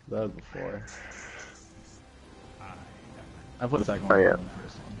 Dead. That was before. I put the second one. Oh, yeah. On the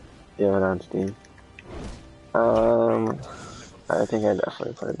first one. Yeah, it on Steam. I think I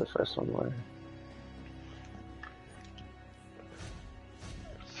definitely played the first one more.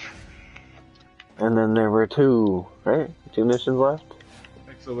 And then there were 2, right? 2 missions left?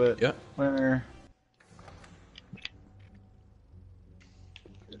 Excellent. Yeah. Winner.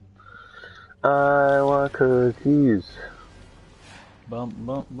 I want cookies. Bump,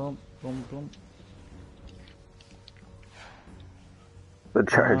 bump, bump, bump, bump. The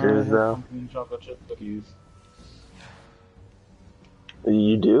chargers, though. Pumpkin chocolate chip cookies.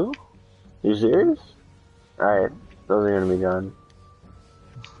 You do? You serious? Alright, those are gonna be gone.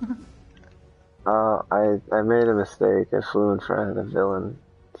 I made a mistake. I flew in front of the villain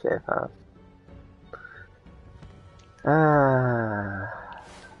safe house.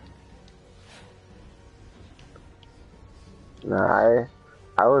 No,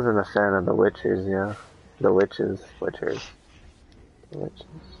 I wasn't a fan of the Witchers, yeah. The Witchers. The Witches.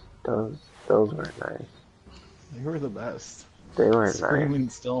 Those weren't nice. They were the best. They weren't Screaming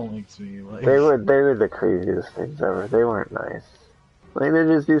nice. still makes me like. They were the craziest things ever. They weren't nice. Like, they'd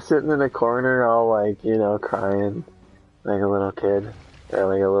just be sitting in a corner all, like, you know, crying like a little kid or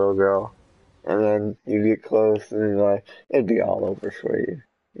like a little girl. And then you get close and like, it'd be all over for you.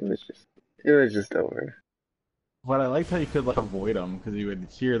 It was just over. But I liked how you could like avoid them because you would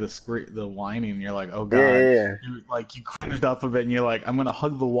hear the whining and you're like, oh god. Yeah. You cringed up a bit and you're like, I'm gonna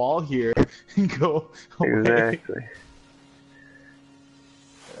hug the wall here and go away. Exactly.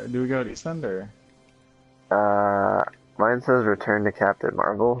 Do we go to Descender? Mine says return to Captain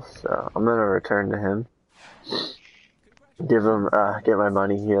Marvel, so I'm gonna return to him. Give him, get my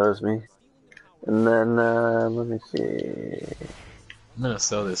money, he owes me. And then, let me see. I'm gonna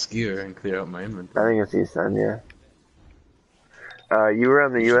sell this gear and clear out my I inventory. think it's Eastern, yeah. You were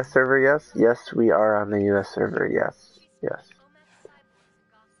on the You should- US server, yes? Yes, we are on the US server, yes. Yes.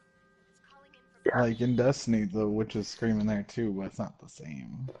 Yeah. Like in Destiny, the witch is screaming there too, but it's not the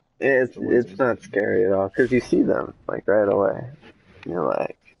same. It's The it's wizard. not scary at all, because you see them, like, right away. You're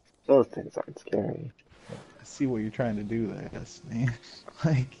like, those things aren't scary. I see what you're trying to do there, Destiny.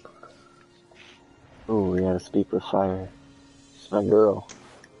 Like, Ooh, we gotta speak with fire. She's my girl.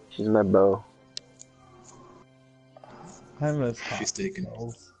 She's my beau. I miss Hot She's taken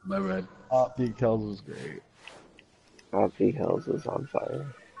Decals. by red. Hot Decals was great. Happy Hills is on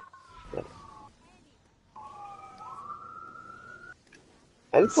fire. Yeah.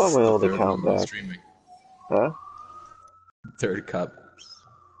 I just want my The old third account one while back. streaming. Huh? Third cup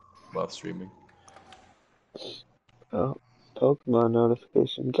while streaming. Oh, Pokemon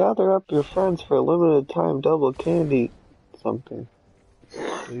notification. Gather up your friends for a limited time double candy something.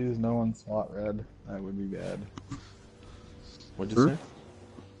 Please, no one slot red. That would be bad. What'd you say?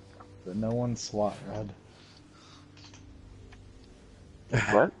 But no one slot red.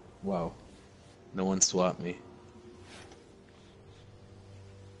 What? Wow. No one swap me.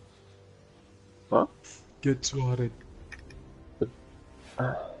 Huh? Get swatted.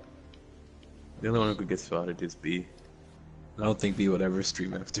 The only one who could get swatted is B. I don't think B would ever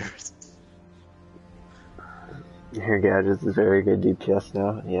stream after. Your Gadgets is very good DPS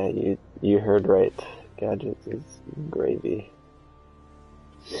now. Yeah, you heard right. Gadgets is gravy.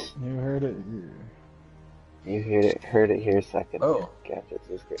 You heard it here. You heard it here second. Oh. Gadgets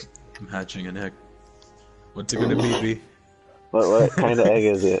is great. I'm hatching an egg. What's it gonna be, B? What kind of egg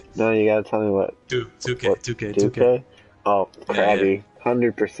is it? No, you gotta tell me what. 2K, What, 2K, 2K? 2K. Oh, Yeah, Krabby.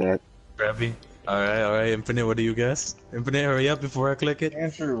 100%. Grabby. Alright, Infinite, what do you guess? Infinite, hurry up before I click it.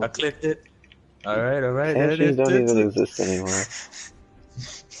 Andrew. I clicked it. Alright. Answers don't even exist anymore.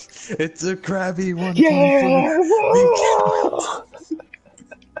 It's a Krabby 1.4.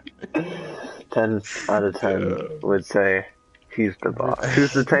 Yeah! 10 out of 10 would say he's the boss.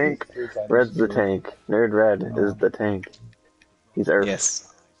 Who's the tank? Red's the tank. Nerd Red is the tank. He's Earth.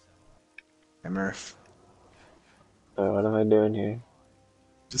 Yes. I'm Earth. So what am I doing here?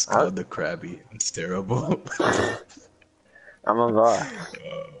 Just called the Krabby. It's terrible. I'm a boss.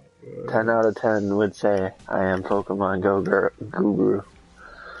 10 out of 10 would say I am Pokemon Go Guru.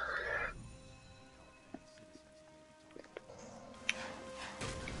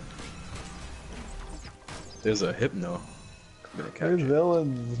 There's a Hypno. I'm gonna catch There's it.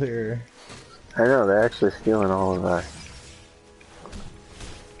 villains here. I know, they're actually stealing all of our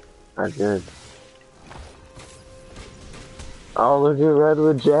good. Oh, look at Red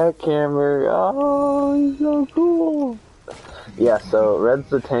with Jackhammer. Oh, he's so cool. Yeah, so Red's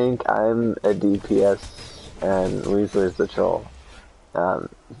the tank, I'm a DPS, and Weasley's the troll.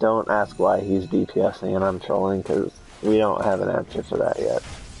 Don't ask why he's DPSing and I'm trolling, because we don't have an answer for that yet.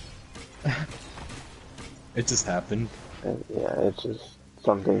 It just happened. And, yeah, it's just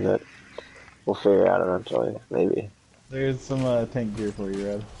something that we'll figure out eventually, maybe. There's some tank gear for you,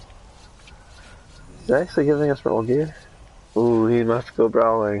 Red. Is it actually giving us roll gear? Ooh, he must go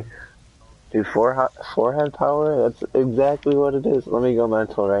brawling. Dude, forehead power? That's exactly what it is. Let me go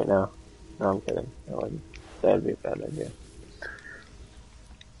mental right now. No, I'm kidding. That'd be a bad idea.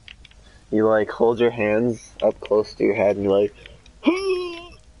 You like hold your hands up close to your head and you're like,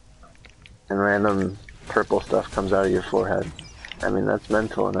 and random purple stuff comes out of your forehead. I mean, that's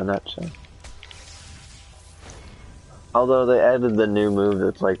mental in a nutshell. Although they added the new move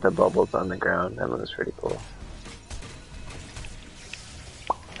that's like the bubbles on the ground. That one was pretty cool.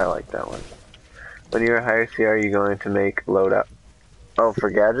 I like that one. When you're a higher CR, are you going to make loadout? Oh, for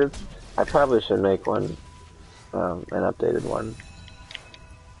gadgets? I probably should make one, an updated one.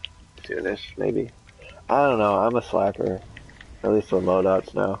 Soonish, maybe. I don't know, I'm a slacker. At least with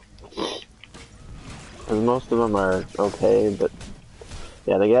loadouts now. Because most of them are okay, but...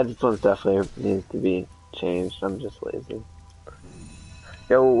 Yeah, the gadgets ones definitely needs to be changed. I'm just lazy.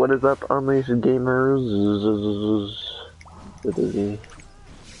 Yo, what is up, Unleashed Gamers? With a Z.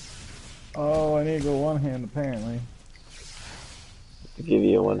 Oh, I need to go one hand apparently. To give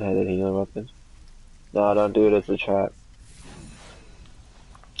you a one-handed healing weapon. No, don't do it, it's a trap.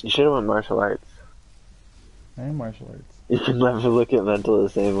 You should've went martial arts. I am martial arts. You can never look at mental the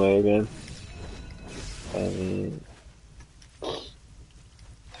same way again. I mean...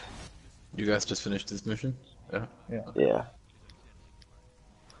 You guys just finished this mission? Yeah. Yeah.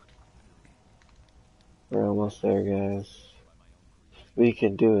 We're almost there, guys. We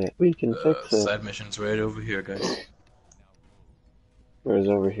can do it. We can fix it. Side mission's right over here, guys. Where's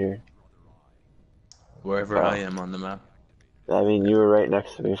over here? Wherever Oh. I am on the map. I mean, you were right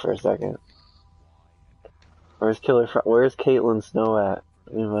next to me for a second. Where's Caitlin Snow at?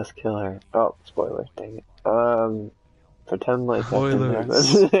 We must kill her. Oh, spoiler. Dang it. Pretend like that didn't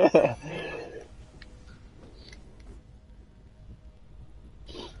Spoilers. happen.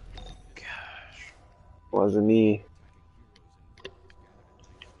 Gosh. Wasn't me.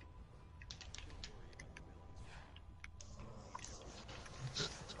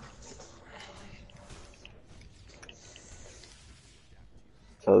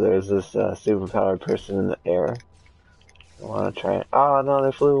 So there's this superpowered person in the air. I want to try it. Oh no,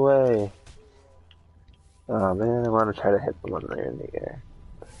 they flew away. Oh man, I want to try to hit them when they're in the air.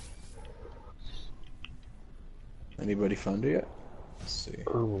 Anybody found it yet? Let's see.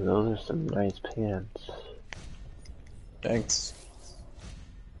 Ooh, those are some nice pants. Thanks.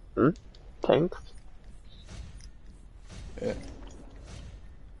 Thanks. Yeah.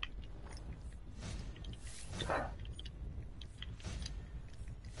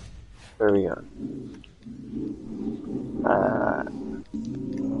 Where we go?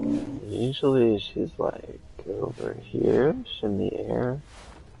 Usually she's like over here, in the air.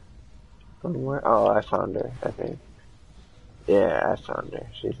 Somewhere. Oh, I found her, I think. Yeah, I found her.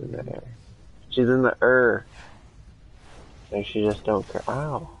 She's in the air. She's in the air. Like she just don't care.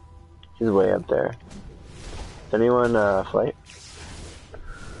 Ow. She's way up there. Does anyone flight?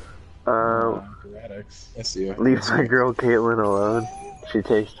 Acrobatics. I see her. Leave my girl Caitlin alone. She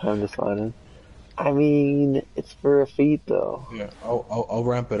takes time to spawn in. I mean, it's for a feat though. Yeah, I'll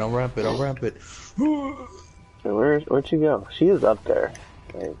ramp it. I'll ramp it. I'll ramp it. So where'd she go? She is up there.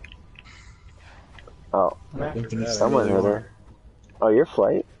 Like, oh, someone hit her. Oh, you're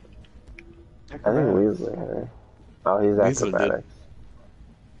flight? I think Weasley hit her. Oh, he's Weasley acrobatics.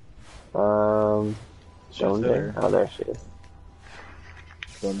 Don't there. Oh, there she is.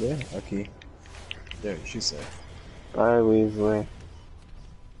 ¿Dónde? Aquí. There, she's safe. Bye, Weasley.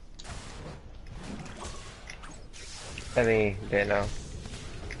 Any day now.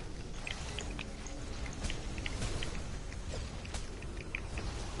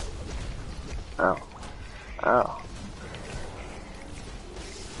 Ow. Ow.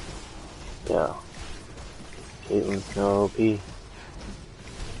 Yo. Caitlin's no OP.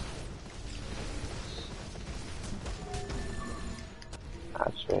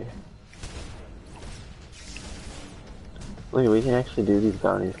 That's right. Wait, we can actually do these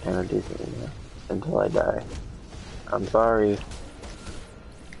bounties kind of decently now. Until I die. I'm sorry.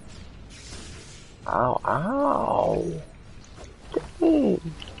 Ow, ow! Dang!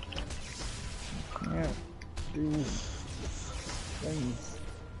 Yeah. Dude. Things.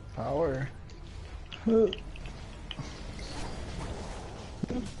 Power. Why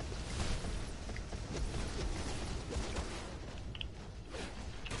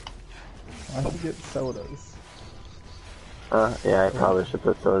don't you get sodas? Yeah, I probably should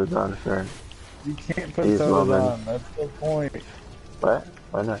put sodas on, sure. You can't put These sodas moments. on, that's the point. What?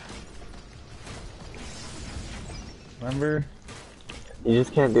 Why not? Remember? You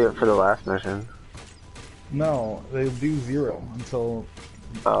just can't do it for the last mission. No, they do 0 until...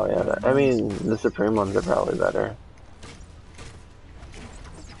 Oh yeah, I mean, the Supreme ones are probably better.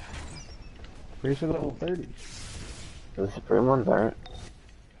 Pretty sure level 30. The Supreme ones aren't.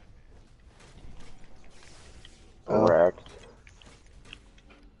 Oh. Correct.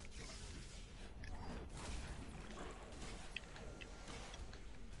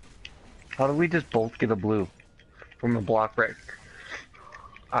 How do we just both get a blue from a block break?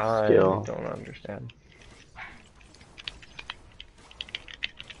 I Skill. don't understand.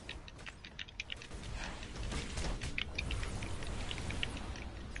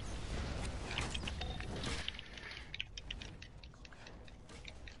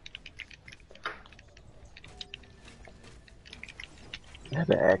 I had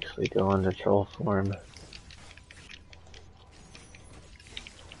to actually go into troll form.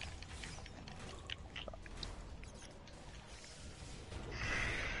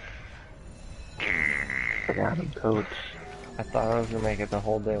 I got him, coach. I thought I was gonna make it the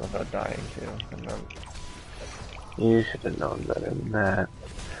whole day without dying too, and then You should have known better than that.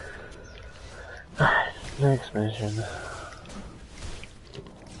 Alright, next mission.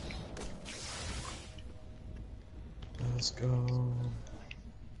 Let's go.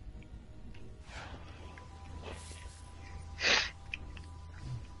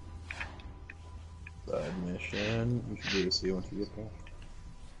 Side mission. We should be able to see once we get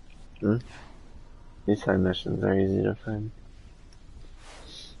there. These side missions are easy to find.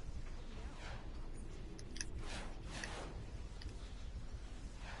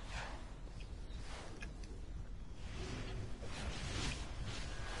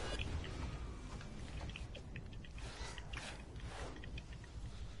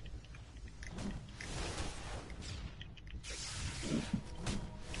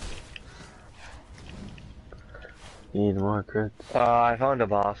 Need more crits. I found a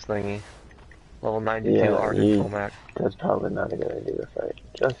boss thingy. Level 92 Yeah, Arctic Tomac. that's probably not a good idea to fight.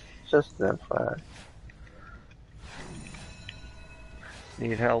 Just an FYI.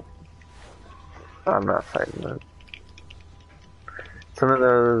 Need help. I'm not fighting them. Some of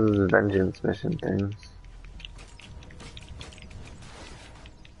those vengeance mission things.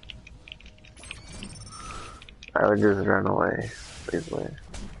 I would just run away, easily.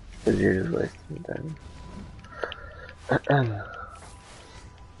 Because you're just wasting time.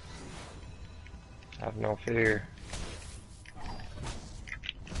 Have no fear.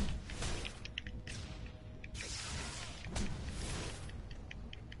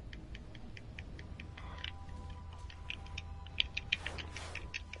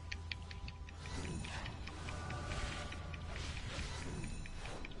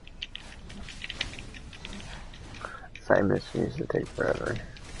 Side mission used to take forever.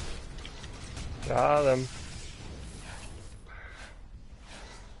 Got him.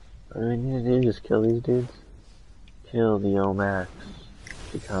 What do we need to do? Just kill these dudes? Kill the Omax.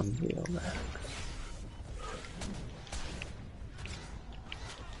 Become the Omax.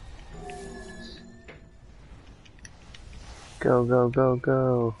 Go, go, go,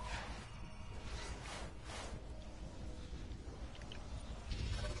 go.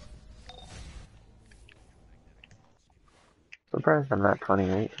 Surprised I'm not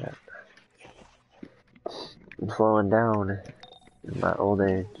 28 yet. I'm slowing down in my old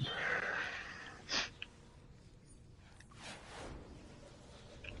age.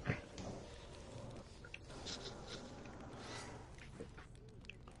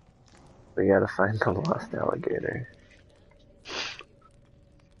 We gotta find the lost alligator.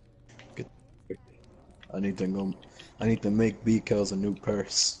 I need to make Bcals a new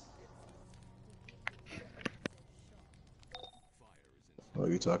purse. What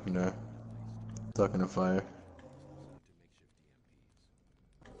are you talking there? Talking to fire.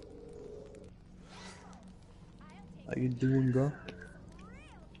 How you doing, bro?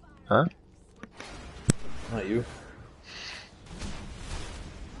 Huh? Not you.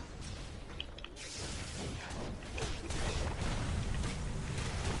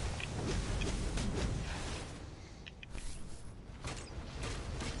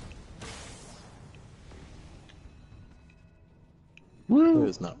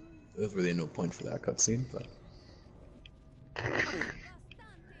 Woo! There's really no point for that cutscene, but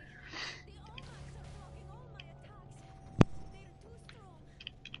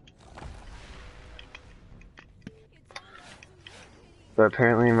But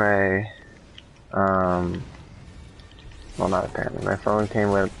apparently well, not apparently, my new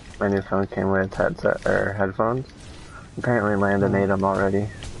phone came with headphones. Apparently Landon ate them already.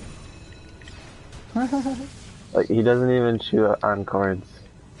 Like, he doesn't even chew on cords.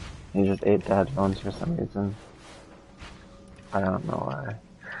 He just ate the headphones for some reason. I don't know why.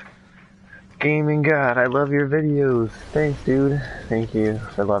 Gaming God, I love your videos. Thanks, dude. Thank you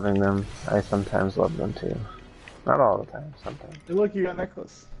for loving them. I sometimes love them too. Not all the time, sometimes. Hey, look, you got a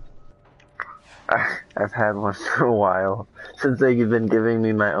necklace. I've had one for a while. Since they've been giving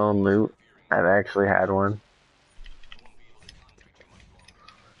me my own loot, I've actually had one.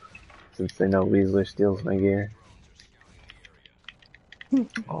 Since they know Weasler steals my gear.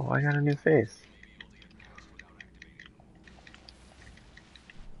 Oh, I got a new face.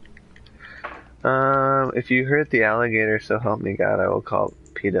 If you hurt the alligator, so help me God, I will call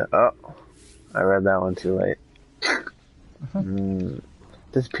PETA. Oh, I read that one too late.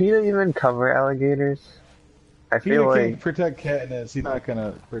 Does PETA even cover alligators? I feel Peter like... can't protect Katniss. He's not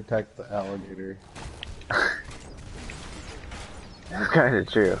gonna protect the alligator. That's kind of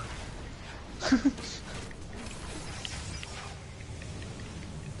true.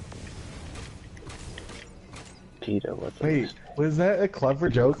 PETA, what's Wait, was that a clever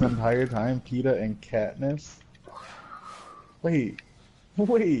joke the entire time? PETA and Katniss? Wait. No.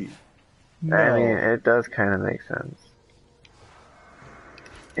 I mean, it does kind of make sense.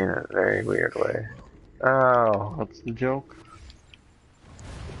 In a very weird way. Oh. What's the joke?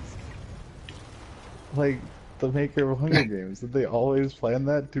 Like, the maker of Hunger Games, did they always plan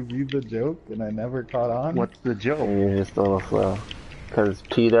that to be the joke and I never caught on? What's the joke? You're just a little slow. Because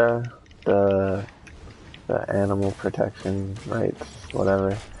PETA, the animal protection rights,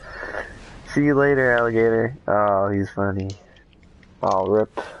 whatever. See you later, alligator. Oh, he's funny. Oh,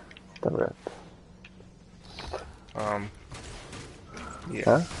 rip. The rip. Yeah.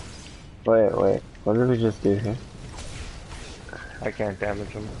 Huh? Wait. What did we just do here? I can't damage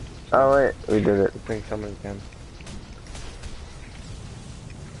him. Oh, wait. We did it. I think someone can.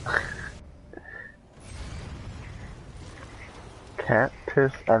 Cat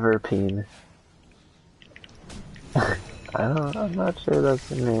piss Everpeen. I'm not sure that's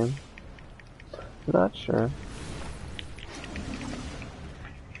the name. Not sure.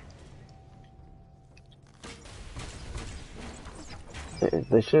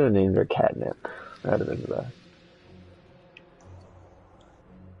 They should have named her Catnip. That'd have been the best.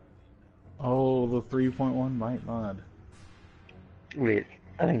 Oh, the 3.1 might mod. Wait,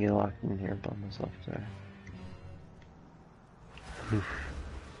 I didn't get locked in here by myself there.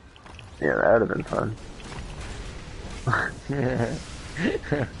 Yeah, that would have been fun.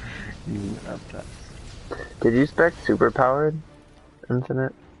 Did you spec superpowered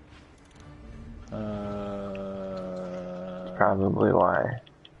Infinite? Probably why.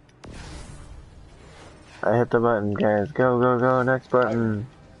 I hit the button, guys. Go, go, go. Next button.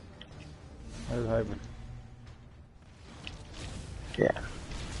 There's hybrid. Yeah,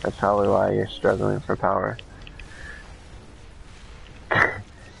 that's probably why you're struggling for power.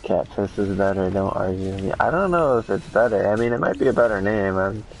 Catfish is better, don't argue. I don't know if it's better. I mean, it might be a better name.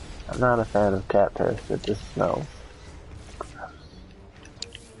 I'm not a fan of catfish. It just smells gross.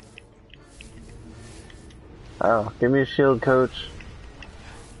 Oh, give me a shield, coach.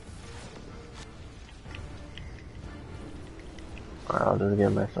 I'll just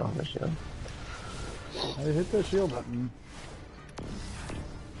give myself a shield. I hit the shield button.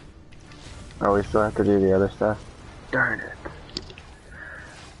 Oh, we still have to do the other stuff? Darn it.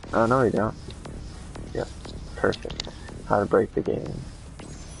 Oh, no we don't. Yep, perfect. How to break the game.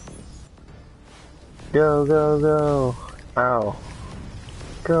 Go, go, go! Ow.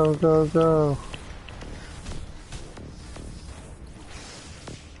 Go, go, go!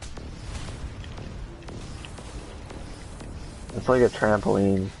 It's like a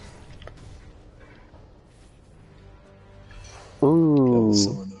trampoline. That Ooh. was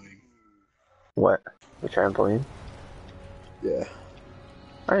so annoying. What? The trampoline? Yeah.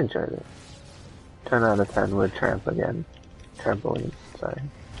 I enjoyed it. 10 out of 10 would tramp again. Trampoline, sorry.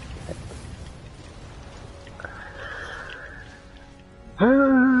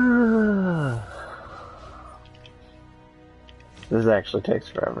 This actually takes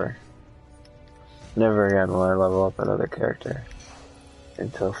forever. Never again will I level up another character.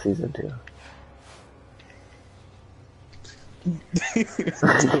 Until season 2.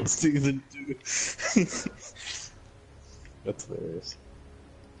 Until season 2. That's hilarious.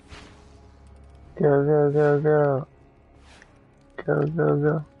 Go, go, go, go. Go, go,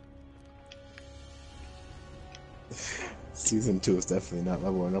 go. Season 2 is definitely not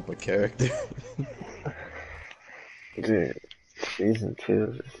leveling up a character. Dude, season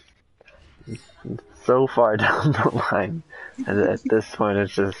 2 is so far down the line. And at this point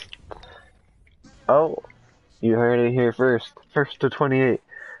it's just... Oh, you heard it here first. First to 28.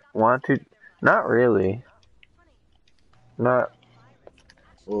 Want to... Not really. Not...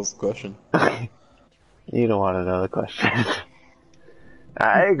 What was the question? You don't want to know the question.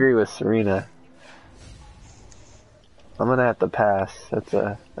 I agree with Serena. I'm gonna have to pass. That's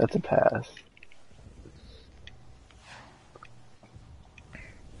a pass.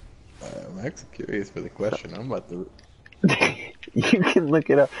 I'm actually curious for the question. I'm about to. You can look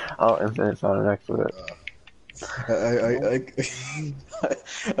it up. Oh, Infinite's on next to it.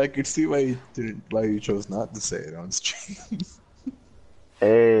 I could see why you didn't, why you chose not to say it on stream.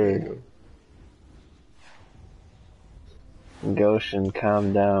 There you Hey, go. Goshen,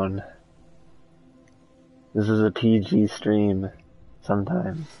 calm down. This is a PG stream.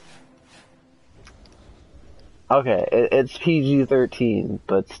 Sometimes. Okay, it's PG-13,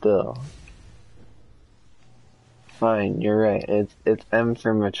 but still. Fine, you're right. It's M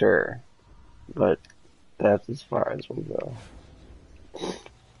for mature, but that's as far as we'll go.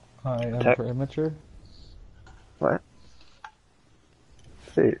 I am for immature. What?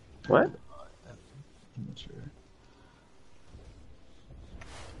 See, what? Immature.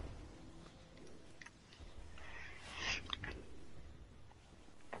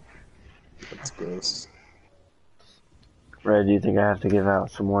 That's gross. Red, do you think I have to give out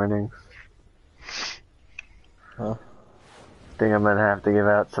some warnings? Huh? Think I'm gonna have to give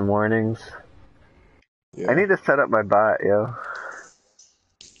out some warnings? Yeah. I need to set up my bot, yo.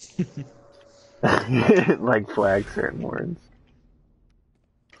 Like flag certain words.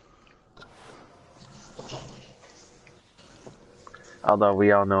 Although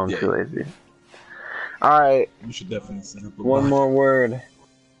we all know I'm too lazy. Alright, You should definitely set up a one bot. more word.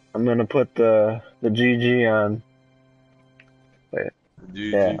 I'm gonna put the GG on. Wait.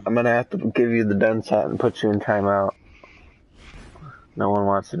 GG. Yeah, I'm gonna have to give you the done set and put you in timeout. No one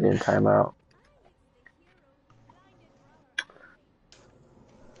wants to be in timeout.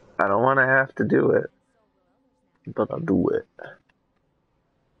 I don't want to have to do it, but I'll do it.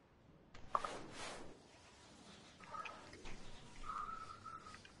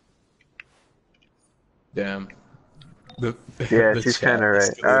 Damn. The Yeah, the she's chat kind of right.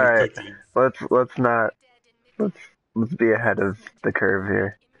 All escalated right, quickly. let's not let's let's be ahead of the curve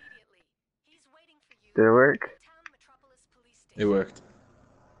here. Did it work? It worked.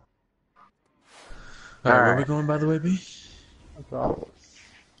 All Alright, where are we right. going by the way, B? Metropolis.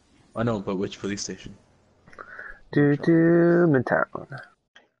 I know, but which police station? Midtown.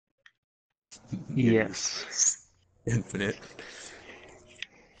 Yes. Infinite.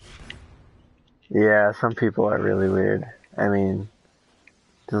 Yeah, some people are really weird. I mean,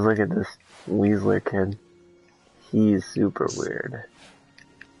 just look at this Weasler kid. He's super weird.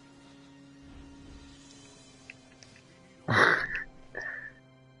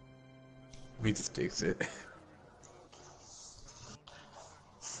 We just fix it.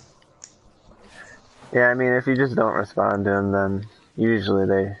 Yeah, I mean, if you just don't respond to them, then usually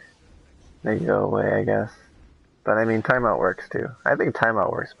they go away, I guess. But I mean, timeout works too. I think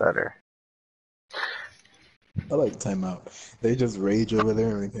timeout works better. I like timeout. They just rage over there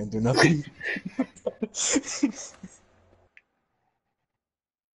and they can't do nothing.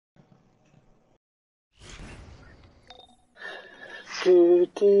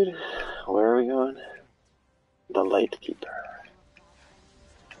 Where are we going? The Lightkeeper.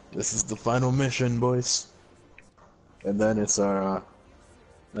 This is the final mission, boys. And then it's our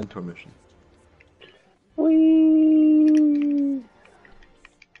mentor mission. Whee!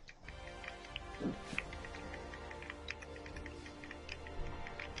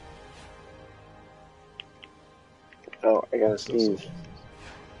 Oh, I gotta sneeze.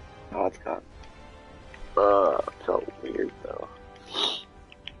 Oh, it's gone. It felt weird though.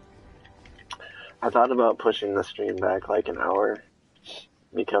 I thought about pushing the stream back like an hour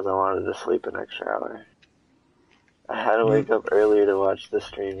because I wanted to sleep an extra hour. I had to wake up earlier to watch the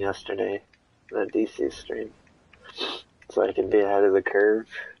stream yesterday, the DC stream, so I could be ahead of the curve.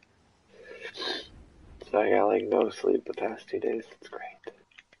 So I got like no sleep the past 2 days. It's great.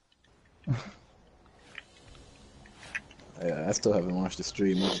 I still haven't watched the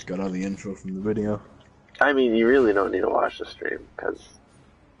stream. I just got all the info from the video. I mean, you really don't need to watch the stream because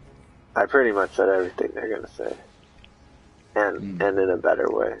I pretty much said everything they're gonna say, and in a better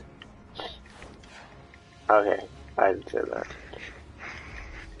way. Okay, I didn't say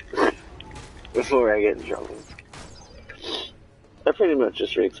that. Before I get in trouble, I pretty much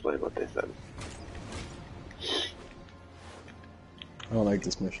just re-explained what they said. I don't like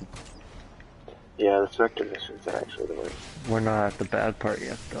this mission. Yeah, the Spectre missions are actually the worst. We're not at the bad part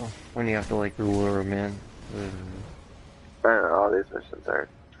yet, though. When you have to, like, lure them in. I don't know, all these missions are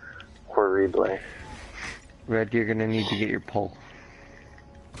horrible. Red, you're gonna need to get your pole.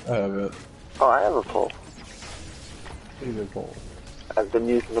 I have it. Oh, I have a pole. Pretty good poll. I've been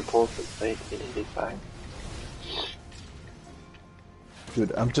using the pole since 1985.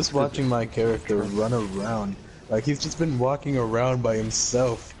 Dude, I'm just watching my character run around. Like, he's just been walking around by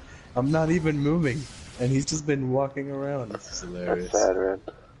himself. I'm not even moving. And he's just been walking around. This is hilarious. That's sad, Red.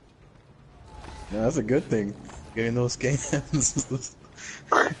 Yeah, that's a good thing. Getting those scans.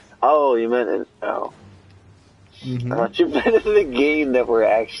 Oh, you meant in... Oh. I thought you meant in the game that we're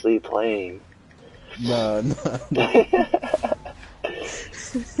actually playing. No. I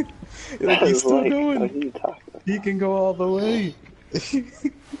Like, he's was still like, going. what are you talking about? He can go all the way.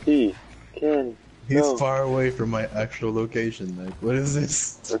 He can He's go. far away from my actual location. Like, what is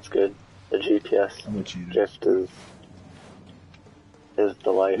this? That's good. The GPS I'm a cheater. drift is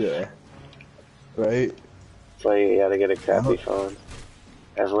the life. Yeah. Right? That's why you gotta get a crappy phone.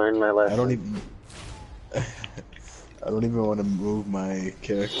 I've learned my lesson. I don't even want to move my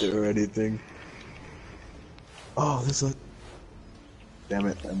character or anything. Oh, there's a... Damn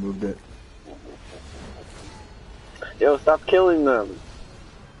it, I moved it. Yo, stop killing them!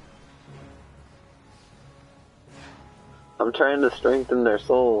 I'm trying to strengthen their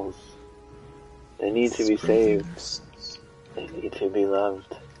souls. They need to be saved. They need to be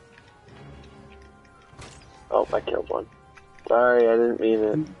loved. Oh, I killed one. Sorry, I didn't mean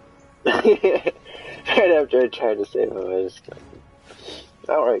it. Right after I tried to save him, I just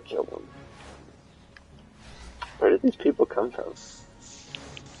outright killed him. Where did these people come from?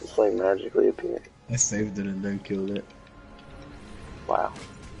 Just like magically appear. I saved it and then killed it. Wow.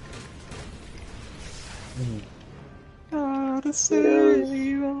 How to save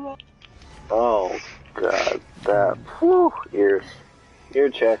you. Oh god, that. Whew, ears. Ear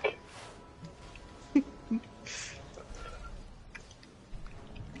check.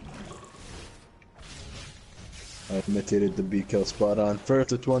 I imitated the B kill spot on. First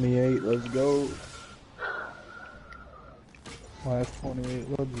to 28, let's go. Last 28,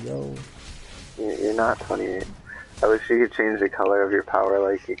 let's go. You're not 28. I wish you could change the color of your power,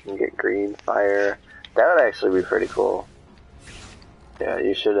 like you can get green, fire, That would actually be pretty cool. Yeah,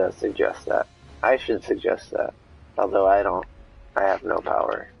 you should suggest that. I should suggest that. Although I have no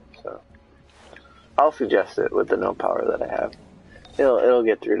power, so I'll suggest it with the no power that I have. It'll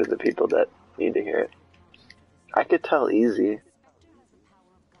get through to the people that need to hear it. I could tell Easy.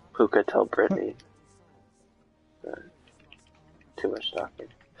 Who could tell Brittany? Too much talking.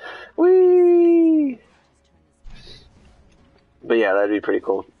 Whee! But yeah, that'd be pretty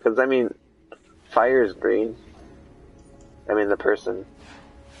cool. Because, I mean, fire is green. I mean, the person,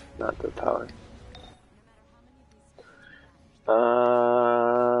 not the power.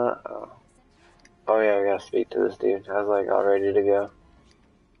 Oh yeah, I gotta speak to this dude. I was like all ready to go.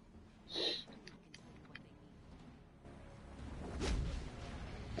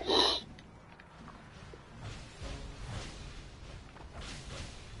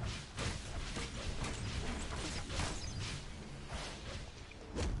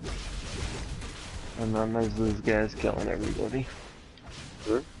 And then there's these guys killing everybody.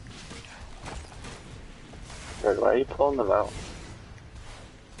 Why are you pulling them out?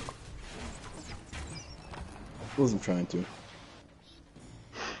 I wasn't trying to.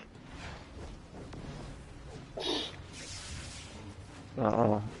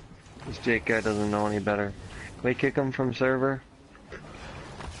 Uh-oh. This Jake guy doesn't know any better. Can we kick him from server?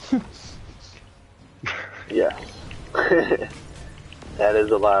 Yes. That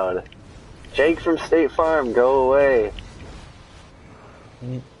is allowed. Jake from State Farm, go away.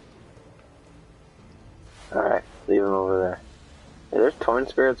 Alright, leave him over there. Hey, there's torn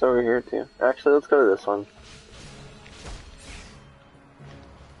spirits over here too. Actually, let's go to this one.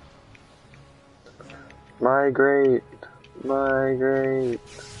 Migrate. Migrate.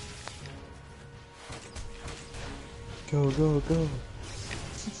 Go, go, go.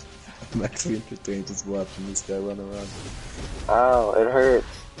 I'm actually entertained just watching this guy run around. Ow, it hurts.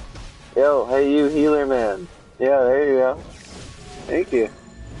 Yo, hey you healer man. Yeah, there you go. Thank you.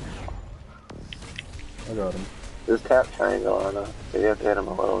 I got him. Just tap triangle on them. So you have to hit them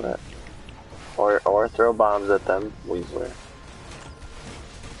a little bit. Or throw bombs at them. Weasler.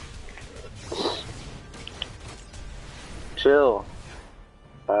 Chill.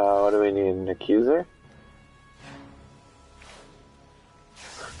 What do we need? An accuser?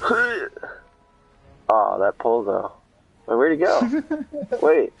 Oh, that pull though. Where'd he go?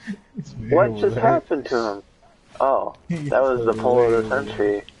 Wait. What just happened to him? Oh, that was the pull of the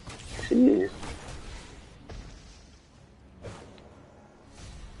century. Jeez.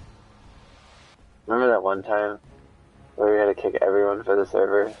 Remember that one time where we had to kick everyone for the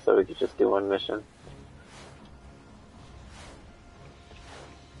server so we could just do one mission?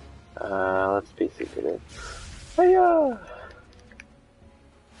 Let's be secretive. Hiya!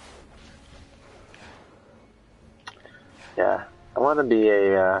 Yeah, I want to be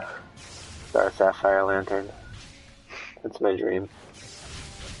a Star Sapphire Lantern. That's my dream.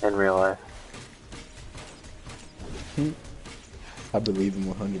 In real life. I believe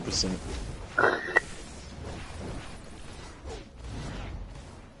him 100%.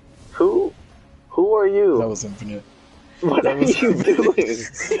 Who are you? That was infinite. What are you doing?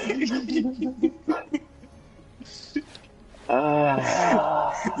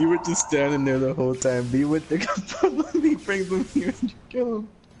 You were just standing there the whole time. Be with the company, bring them here and you kill him.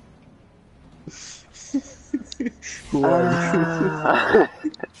 Who are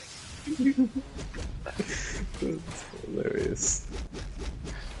you? That's hilarious.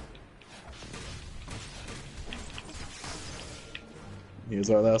 Here's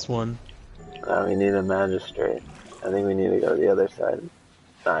our last one. We need a magistrate. I think we need to go to the other side.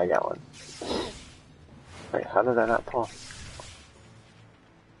 Nah, I got one. Wait, how did I not pull?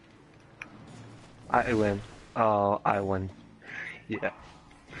 I win. Oh, I win. Yeah.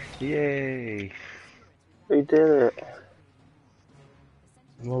 Yay. We did it.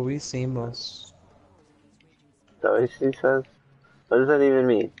 Well, we hicimos. Is that what she says? What does that even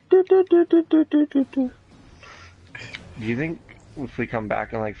mean? Do, do, do, do, do, do, do, do. Do you think if we come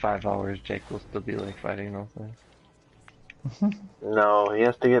back in like 5 hours, Jake will still be like fighting those things? No, he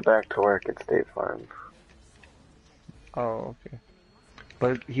has to get back to work at State Farm. Oh, okay.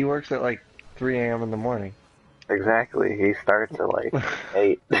 But he works at like 3 a.m. in the morning. Exactly, he starts at like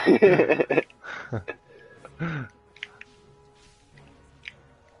 8.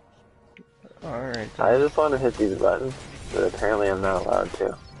 Alright. I just want to hit these buttons, but apparently I'm not allowed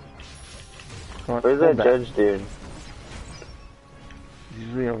to. Where's that hold judge dude? He's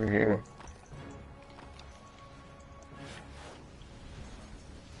usually over here.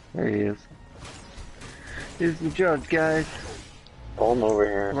 There he is. Here's the judge, guys. Pull him over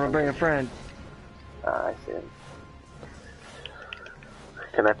here. I'm gonna bring a friend. Ah, I see him.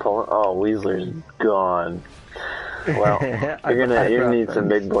 Can I pull it? Oh, Weasler's gone. Well, you're gonna need some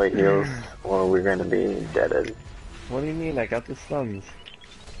big boy heals, or we're gonna be deaded. What do you mean? I got the stuns.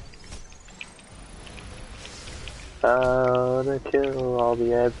 To kill all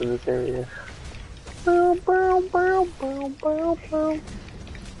the ads in this area. Bow, bow, bow, bow, bow, bow.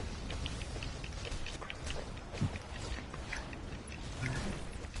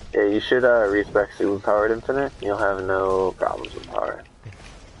 Yeah, you should respec super powered infinite. You'll have no problems with power.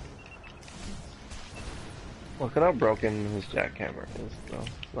 Look at how broken his jackhammer is, though.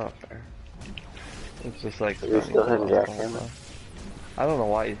 It's not fair. It's just like Is he still hitting the whole jackhammer? time. I don't know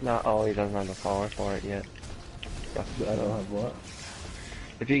why he's not. Oh, he doesn't have the power for it yet. I don't have what?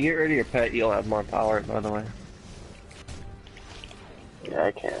 If you get rid of your pet, you'll have more power, by the way. Yeah,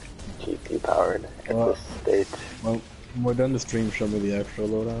 I can't keep you powered at Well, this state. Well, when we're done the stream, show me the extra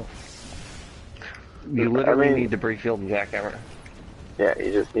loadout. You literally need to pre-field the jackhammer. Yeah,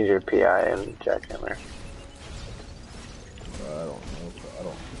 you just need your PI and jackhammer. I don't know. I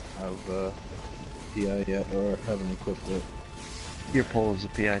don't have PI yet, or haven't equipped it. Your pull is a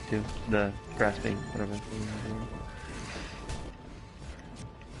PI too. The grasping, whatever.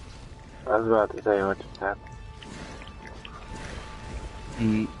 I was about to say what just happened.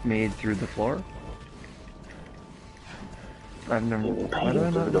 He made through the floor? I've never... He Why do I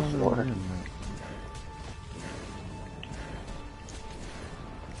made not through the know floor. that?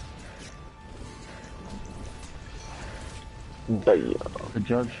 Bam. The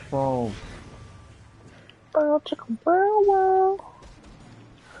judge falls. Bow, chicka, bow, wow.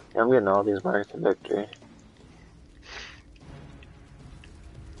 Yeah, I'm getting all these marks of victory.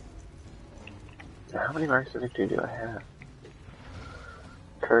 How many marks of victory do I have?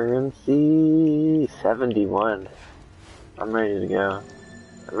 Currency 71. I'm ready to go.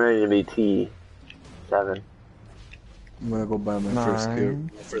 I'm ready to be T7. I'm gonna go buy my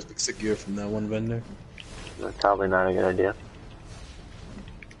first basic gear from that one vendor. That's probably not a good idea.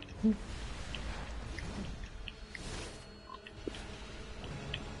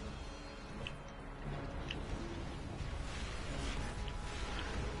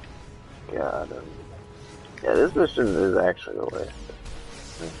 Got him. Yeah, this mission is actually the worst.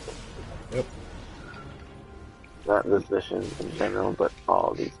 Yep. Not this mission in general, but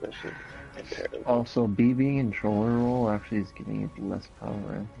all these missions are terrible. Also, B being in controller role actually is giving it less power,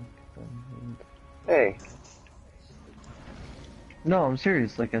 I think. Hey, No, I'm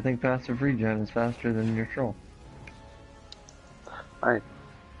serious. Like, I think passive regen is faster than your troll. I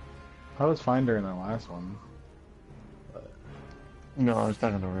was fine during the last one. No, I was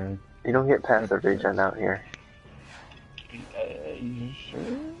talking to Red. you don't get passive regen out here. You sure?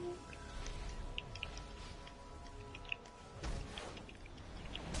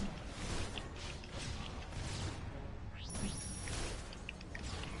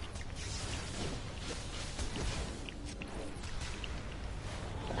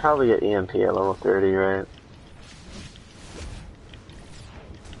 Probably get EMP at level 30, right?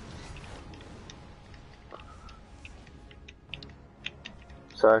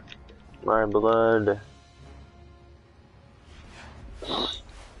 Suck my blood.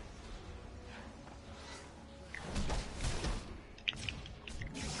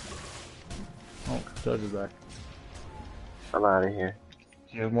 Oh, Judge is back. I'm out of here.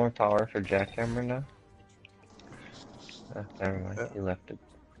 Do you have more power for jackhammer now? Never mind. Yeah. You left it.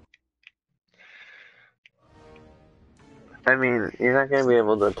 I mean, you're not gonna be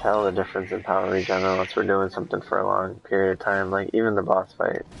able to tell the difference in power regen unless we're doing something for a long period of time. Like, even the boss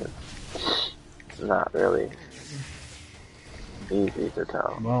fight, it's not really easy to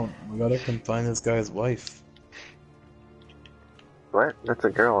tell. Well, we gotta confine this guy's wife. What? That's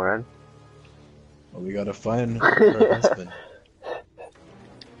a girl, Red. Well, we gotta find her husband.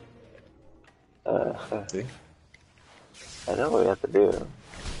 See? I know what we have to do.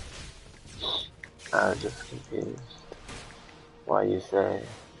 I was just confused. Why you say?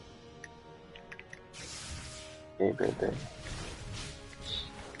 Hey, baby.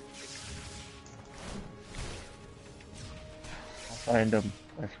 I'll find him.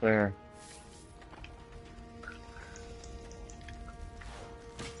 I swear.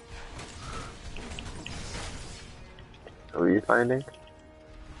 Who are you finding?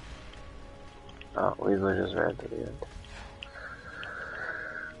 Oh, Weasley just ran to the end.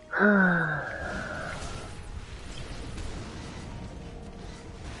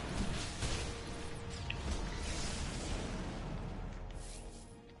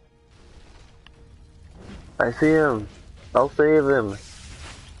 I see him. I'll save him.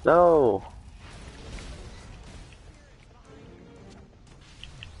 No.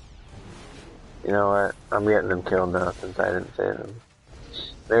 You know what? I'm getting him killed now since I didn't save him.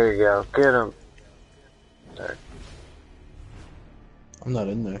 There you go. Get him. Sorry. I'm not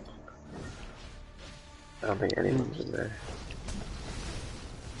in there. I don't think anyone's in there.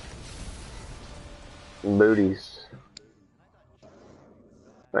 Booties.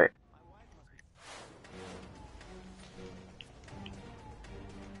 Wait.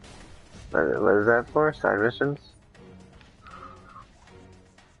 What is that for? Side missions?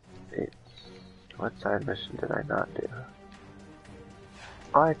 Wait. What side mission did I not do?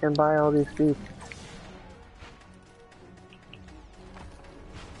 Oh, I can buy all these feet.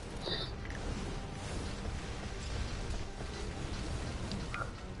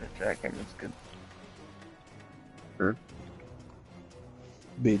 The jacket is good.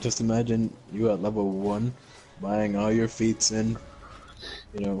 B, just imagine you at level 1, buying all your feats in,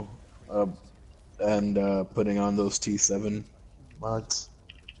 you know, and putting on those T7 mods.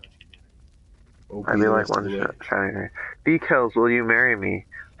 OP I'd be the like rest of one the way. shot shouting her. Decals, will you marry me?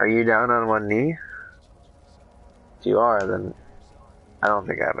 Are you down on one knee? If you are, then I don't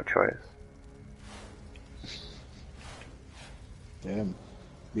think I have a choice. Damn.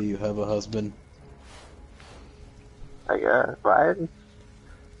 B, you have a husband. I guess.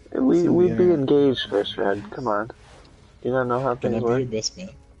 We'd be engaged first, Red. Come on. You don't know how Can I things be work? your best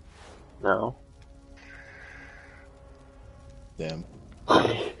man? No. Damn.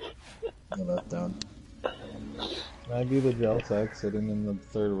 I left down. Can I be the gel sack sitting in the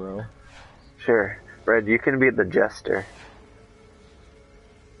third row? Sure. Red, you can be the jester.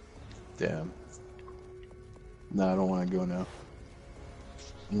 Damn. No, I don't want to go now.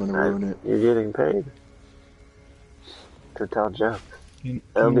 I'm gonna ruin it. You're getting paid to tell jokes. Can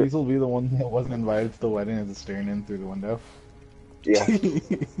That'll be- Diesel be the one that wasn't invited to the wedding and is staring in through the window? Yeah.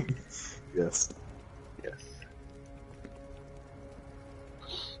 Yes. Yes.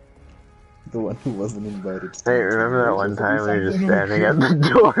 The one who wasn't invited. Hey, remember that one time we were just standing at the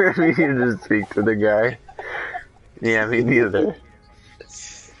door and we needed to speak to the guy? Yeah, me neither.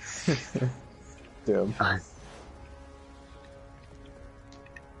 Damn.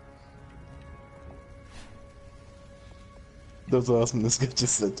 That's awesome. This guy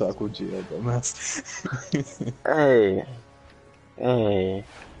just said Taco GL, dumbass. Hey. Hey.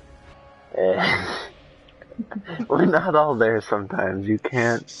 Hey. We're not all there sometimes. You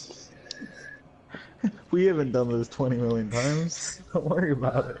can't. We haven't done this 20 million times. Don't worry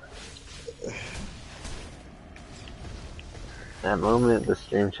about it. That moment the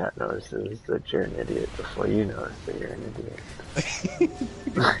stream chat notices that you're an idiot before you notice that you're an idiot.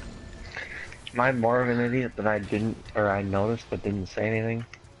 Am I more of an idiot that I didn't, or I noticed but didn't say anything?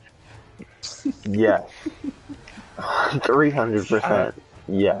 Yes. 300%.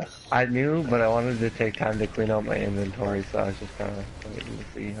 Yes. I knew, but I wanted to take time to clean out my inventory, so I was just kind of waiting to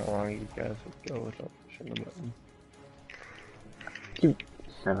see how long you guys would go without pushing the button.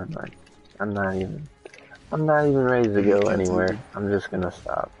 Never mind. I'm not even ready to go anywhere. I'm just gonna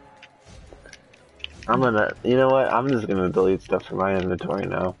stop. You know what? I'm just gonna delete stuff from my inventory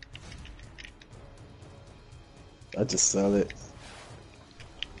now. I just sell it.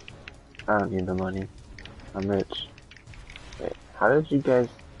 I don't need the money. I'm rich. Wait, how did you guys...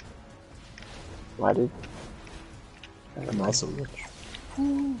 Why did... I'm also rich.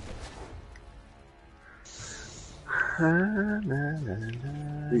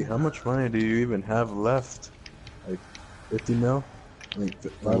 Hey, how much money do you even have left? Like 50 mil? Like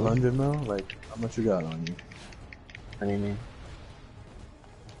 500 mil? Like, how much you got on you? What do you mean?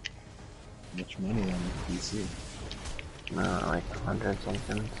 How much money on your PC? Like 100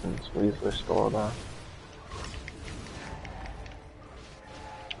 something since Weasler stole it off.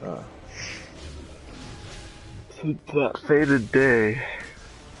 Since that faded day.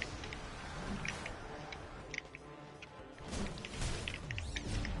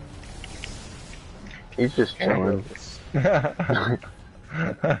 He's just chilling. I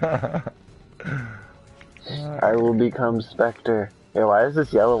will become Spectre. Yeah, why is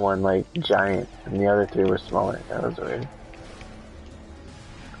this yellow one like giant and the other three were smaller? That was weird.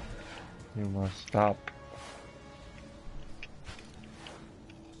 You must stop.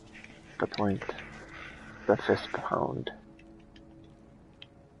 The point. The fist pound.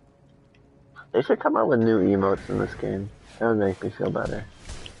 They should come out with new emotes in this game. That would make me feel better.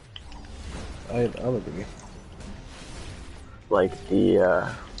 I'll agree. Like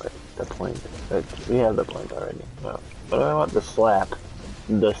the point. We have the point already. No. But I want the slap.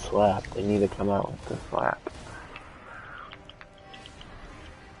 The slap. They need to come out with the slap.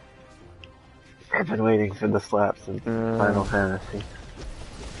 I've been waiting for the slap since Final Fantasy.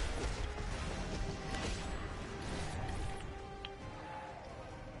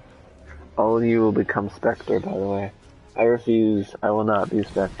 All of you will become Spectre, by the way. I refuse. I will not be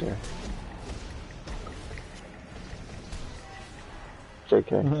Spectre.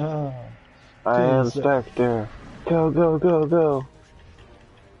 JK. I am Spectre. Go, go, go, go.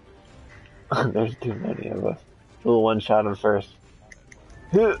 There's too many of us. We'll one-shot him first.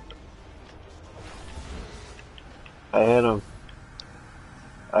 I hit him.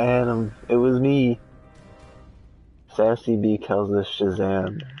 I hit him. It was me. Sassy B kills this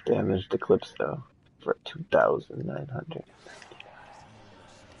Shazam. Damaged Eclipse though. For 2,900.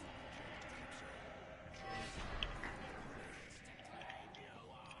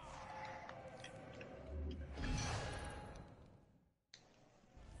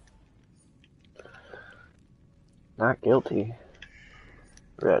 Not guilty.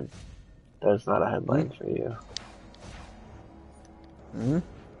 Red. That's not a headline for you. Hmm?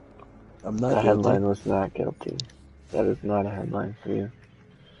 I'm not The guilty. headline was not guilty. That is not a headline for you.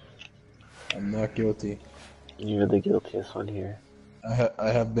 I'm not guilty. You're the guiltiest one here. I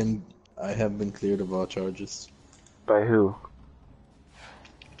have been cleared of all charges. By who?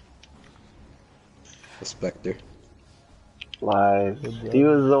 The Spectre. Lies. He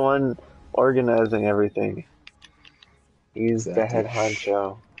was the one organizing everything. He's the head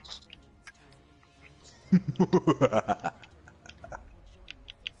honcho.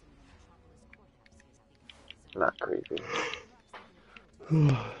 Not creepy.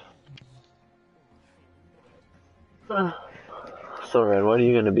 So Red, what are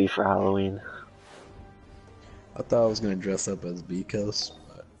you gonna be for Halloween? I thought I was gonna dress up as Beakos,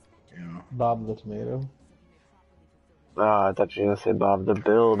 but you know. Bob the Tomato. Oh, I thought you were gonna say Bob the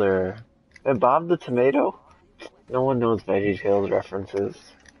Builder. Hey, Bob the Tomato? No one knows VeggieTales references.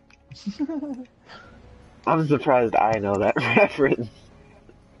 I'm surprised I know that reference.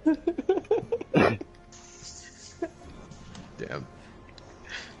 Damn.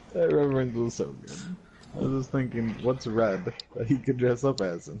 That reference was so good. I was just thinking, what's red that he could dress up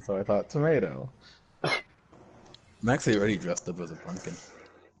as? And so I thought tomato. I'm actually already dressed up as a pumpkin.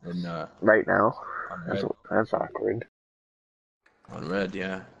 And Right now? on red. That's awkward. On red,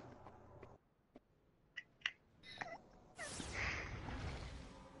 yeah.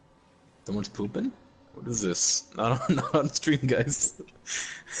 Someone's pooping? What is this? Not on stream, guys.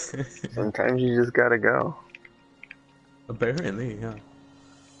 Sometimes you just gotta go. Apparently, yeah.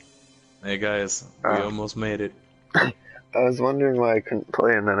 Hey guys, we almost made it. I was wondering why I couldn't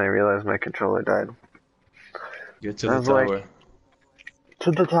play, and then I realized my controller died. Get to the tower. Like,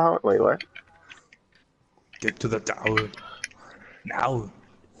 to the tower? Wait, what? Get to the tower. Now.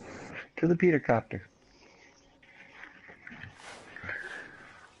 To the Peter Copter.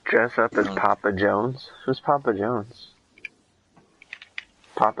 Dress up as Papa Jones? Who's Papa Jones?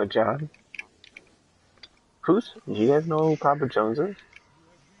 Papa John? Do you guys know who Papa Jones is?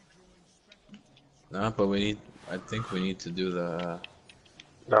 Nah, but I think we need to do the...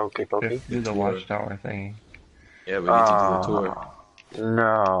 Okay, Pokey. Do the watchtower thingy. Yeah, we need to do the tour.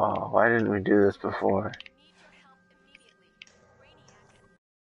 No, why didn't we do this before?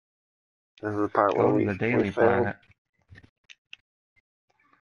 This is the part where Go we to the Daily failed. Planet.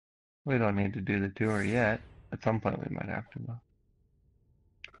 We don't need to do the tour yet. At some point we might have to though.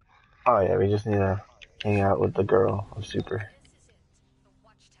 Oh yeah, we just need to hang out with the girl of Super.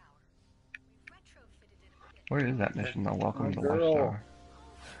 Where is that mission though? Welcome to the watchtower.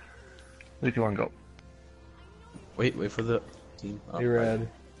 Where do you want to go? Wait for the team. Oh, Hey, Red.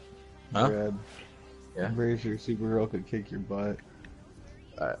 Huh? Red. Yeah. I'm pretty sure Supergirl could kick your butt.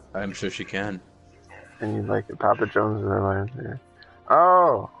 I'm sure she can. And you'd like it, Papa Jones is our there.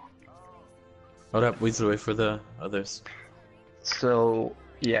 Oh! Hold up, wait for the others. So,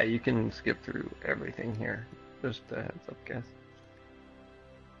 yeah, you can skip through everything here. Just a heads up, guys.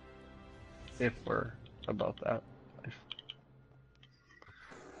 If we're about that.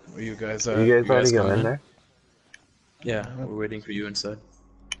 Where you guys You guys already coming go in there? Yeah, we're waiting for you inside.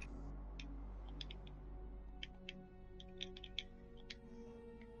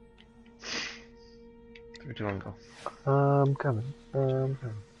 Where do you want to go? I'm coming.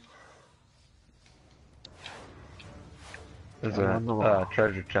 There's on the wall. a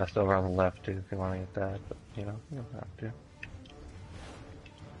treasure chest over on the left too if you want to get that, but you know, you don't have to.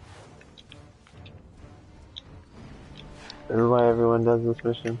 This is why everyone does this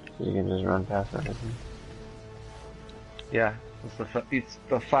mission, so you can just run past everything. Yeah, it's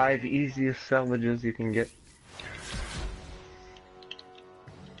the 5 easiest salvages you can get.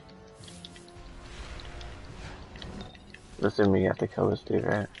 Assuming you have to kill this dude,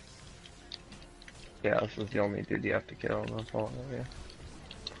 right? Yeah, this is the only dude you have to kill in this whole area.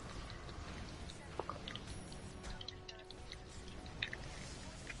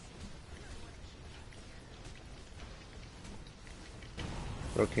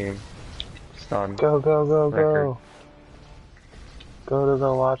 Rook team. Stun. Go, go, go, Record. go. Go to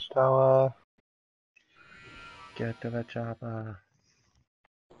the watchtower. Get to the chopper.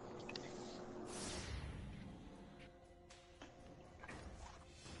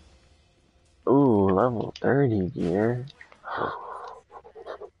 Ooh, level 30 gear.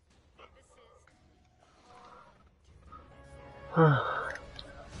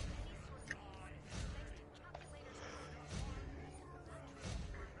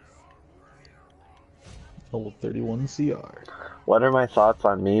 Level 31 CR. What are my thoughts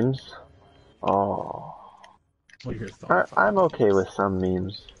on memes? Oh, What are your thoughts on I'm okay memes? with some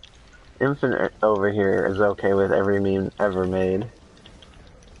memes. Infinite over here is okay with every meme ever made.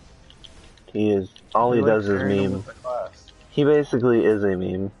 All he You're like does is sharing them meme. with the class. He basically is a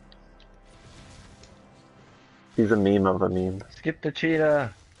meme. He's a meme of a meme. Skip the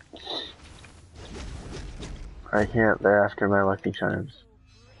cheetah. I can't, they're after my Lucky Charms.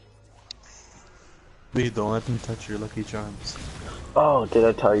 B, don't let them touch your Lucky Charms. Oh, did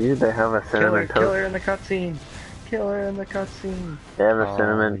I tell you they have a cinnamon toast? Killer in the cutscene. Killer in the cutscene. They have a Oh,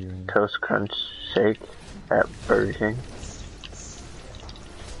 cinnamon toast crunch shake at Burger King.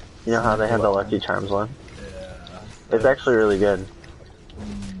 You know how they have the Lucky Charms one? Yeah. It's actually really good.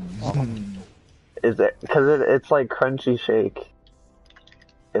 Is it? Because it's like crunchy shake.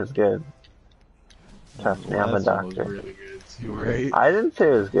 It's good. Trust me, I'm a Last one was doctor. really good too, right? I didn't say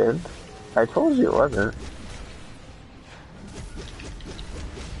it was good. I told you it wasn't.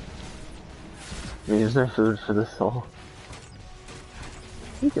 Memes are food for the soul.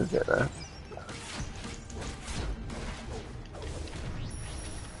 You can say that.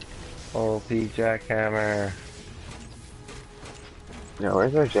 OP jackhammer. Yeah,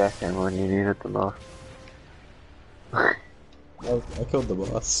 where's our jackhammer when you need it the most? I killed the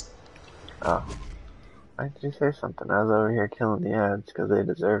boss. Oh. Why did you say something? I was over here killing the ads because they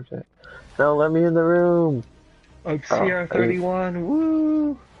deserved it. No, let me in the room! I'm CR31.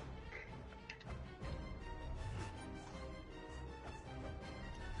 Woo!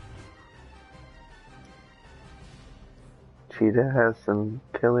 Cheetah has some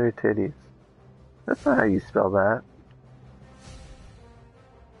killer titties. That's not how you spell that.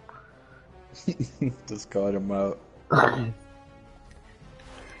 Just caught him out.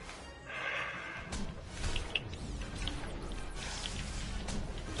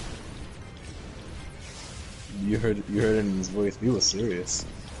 You heard it in his voice. He was serious.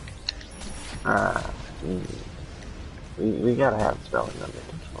 We gotta have spelling under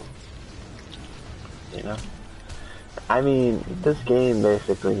control. You know? I mean, this game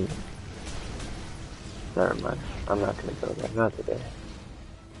basically... Never mind. I'm not gonna go there. Not today.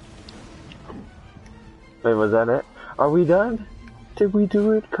 Wait, was that it? Are we done? Did we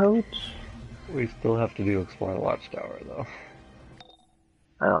do it, coach? We still have to do Explore the Watchtower, though.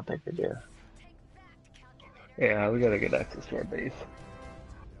 I don't think we do. Yeah, we gotta get access to our base.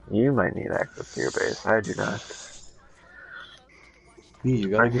 You might need access to your base. I do not. B, you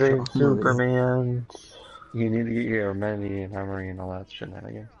gotta I get say your armory. Superman. You need to get your amenity and armory and all that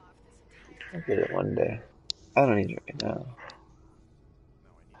shenanigans. I'll get it one day. I don't need it right now.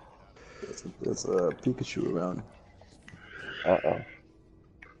 There's a Pikachu around. Uh-oh.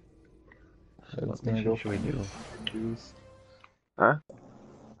 What mission should we do? Juice. Huh?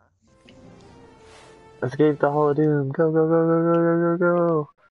 Escape the Hall of Doom. Go, go, go, go, go, go, go, go.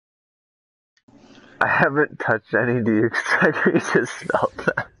 I haven't touched any dukes. I just spelled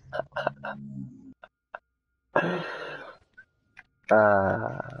that.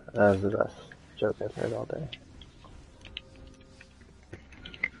 That was the best joke I've heard all day.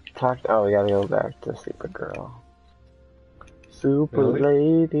 Oh, we gotta go back to Supergirl. Super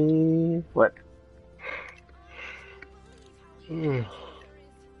Really? Lady. What? Is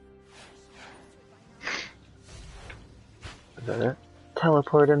that it?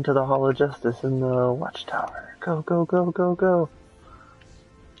 Teleport into the Hall of Justice in the Watchtower. Go, go, go, go, go.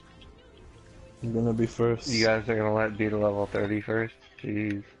 I'm gonna be first. You guys are gonna let B to level 30 first?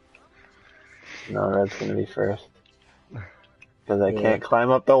 Jeez. No, Red's gonna be first. Because I can't climb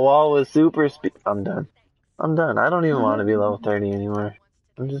up the wall with super speed. I'm done. I'm done. I don't even want to be level 30 anymore.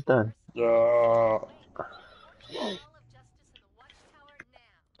 I'm just done.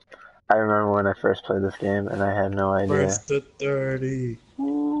 I remember when I first played this game and I had no idea First to 30.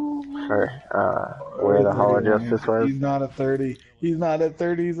 for where the Hall of Justice was. He's not at 30. He's not at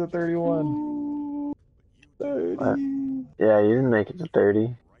 30. He's at 31. 30. What? Yeah, you didn't make it to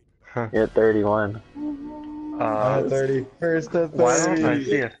 30. Huh. You're at 31. I'm at 30. First to 30. Why don't I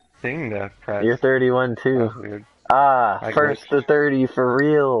see a thing to press? You're 31 too. That's weird. Ah, I first glitched. to 30 for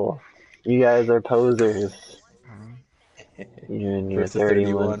real. You guys are posers. You and your First to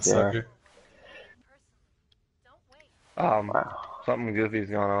 31, 31s, yeah. sucker. Wow. Something goofy's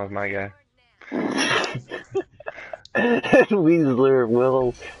going on with my guy. Weasler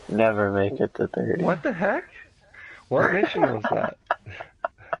will never make it to 30. What the heck? What mission was that?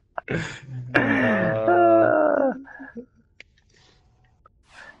 Uh,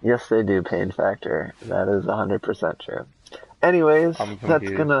 Yes, they do, Pain Factor. That is 100% true. Anyways, I'm that's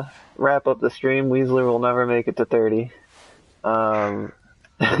confused. gonna wrap up the stream. Weasler will never make it to 30.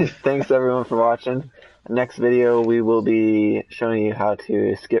 Thanks everyone for watching. Next video, we will be showing you how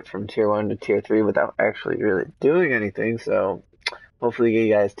to skip from tier 1 to tier 3 without actually really doing anything. So hopefully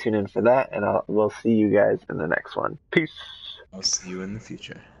you guys tune in for that, and we'll see you guys in the next one. Peace. I'll see you in the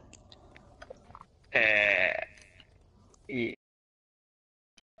future. Yeah.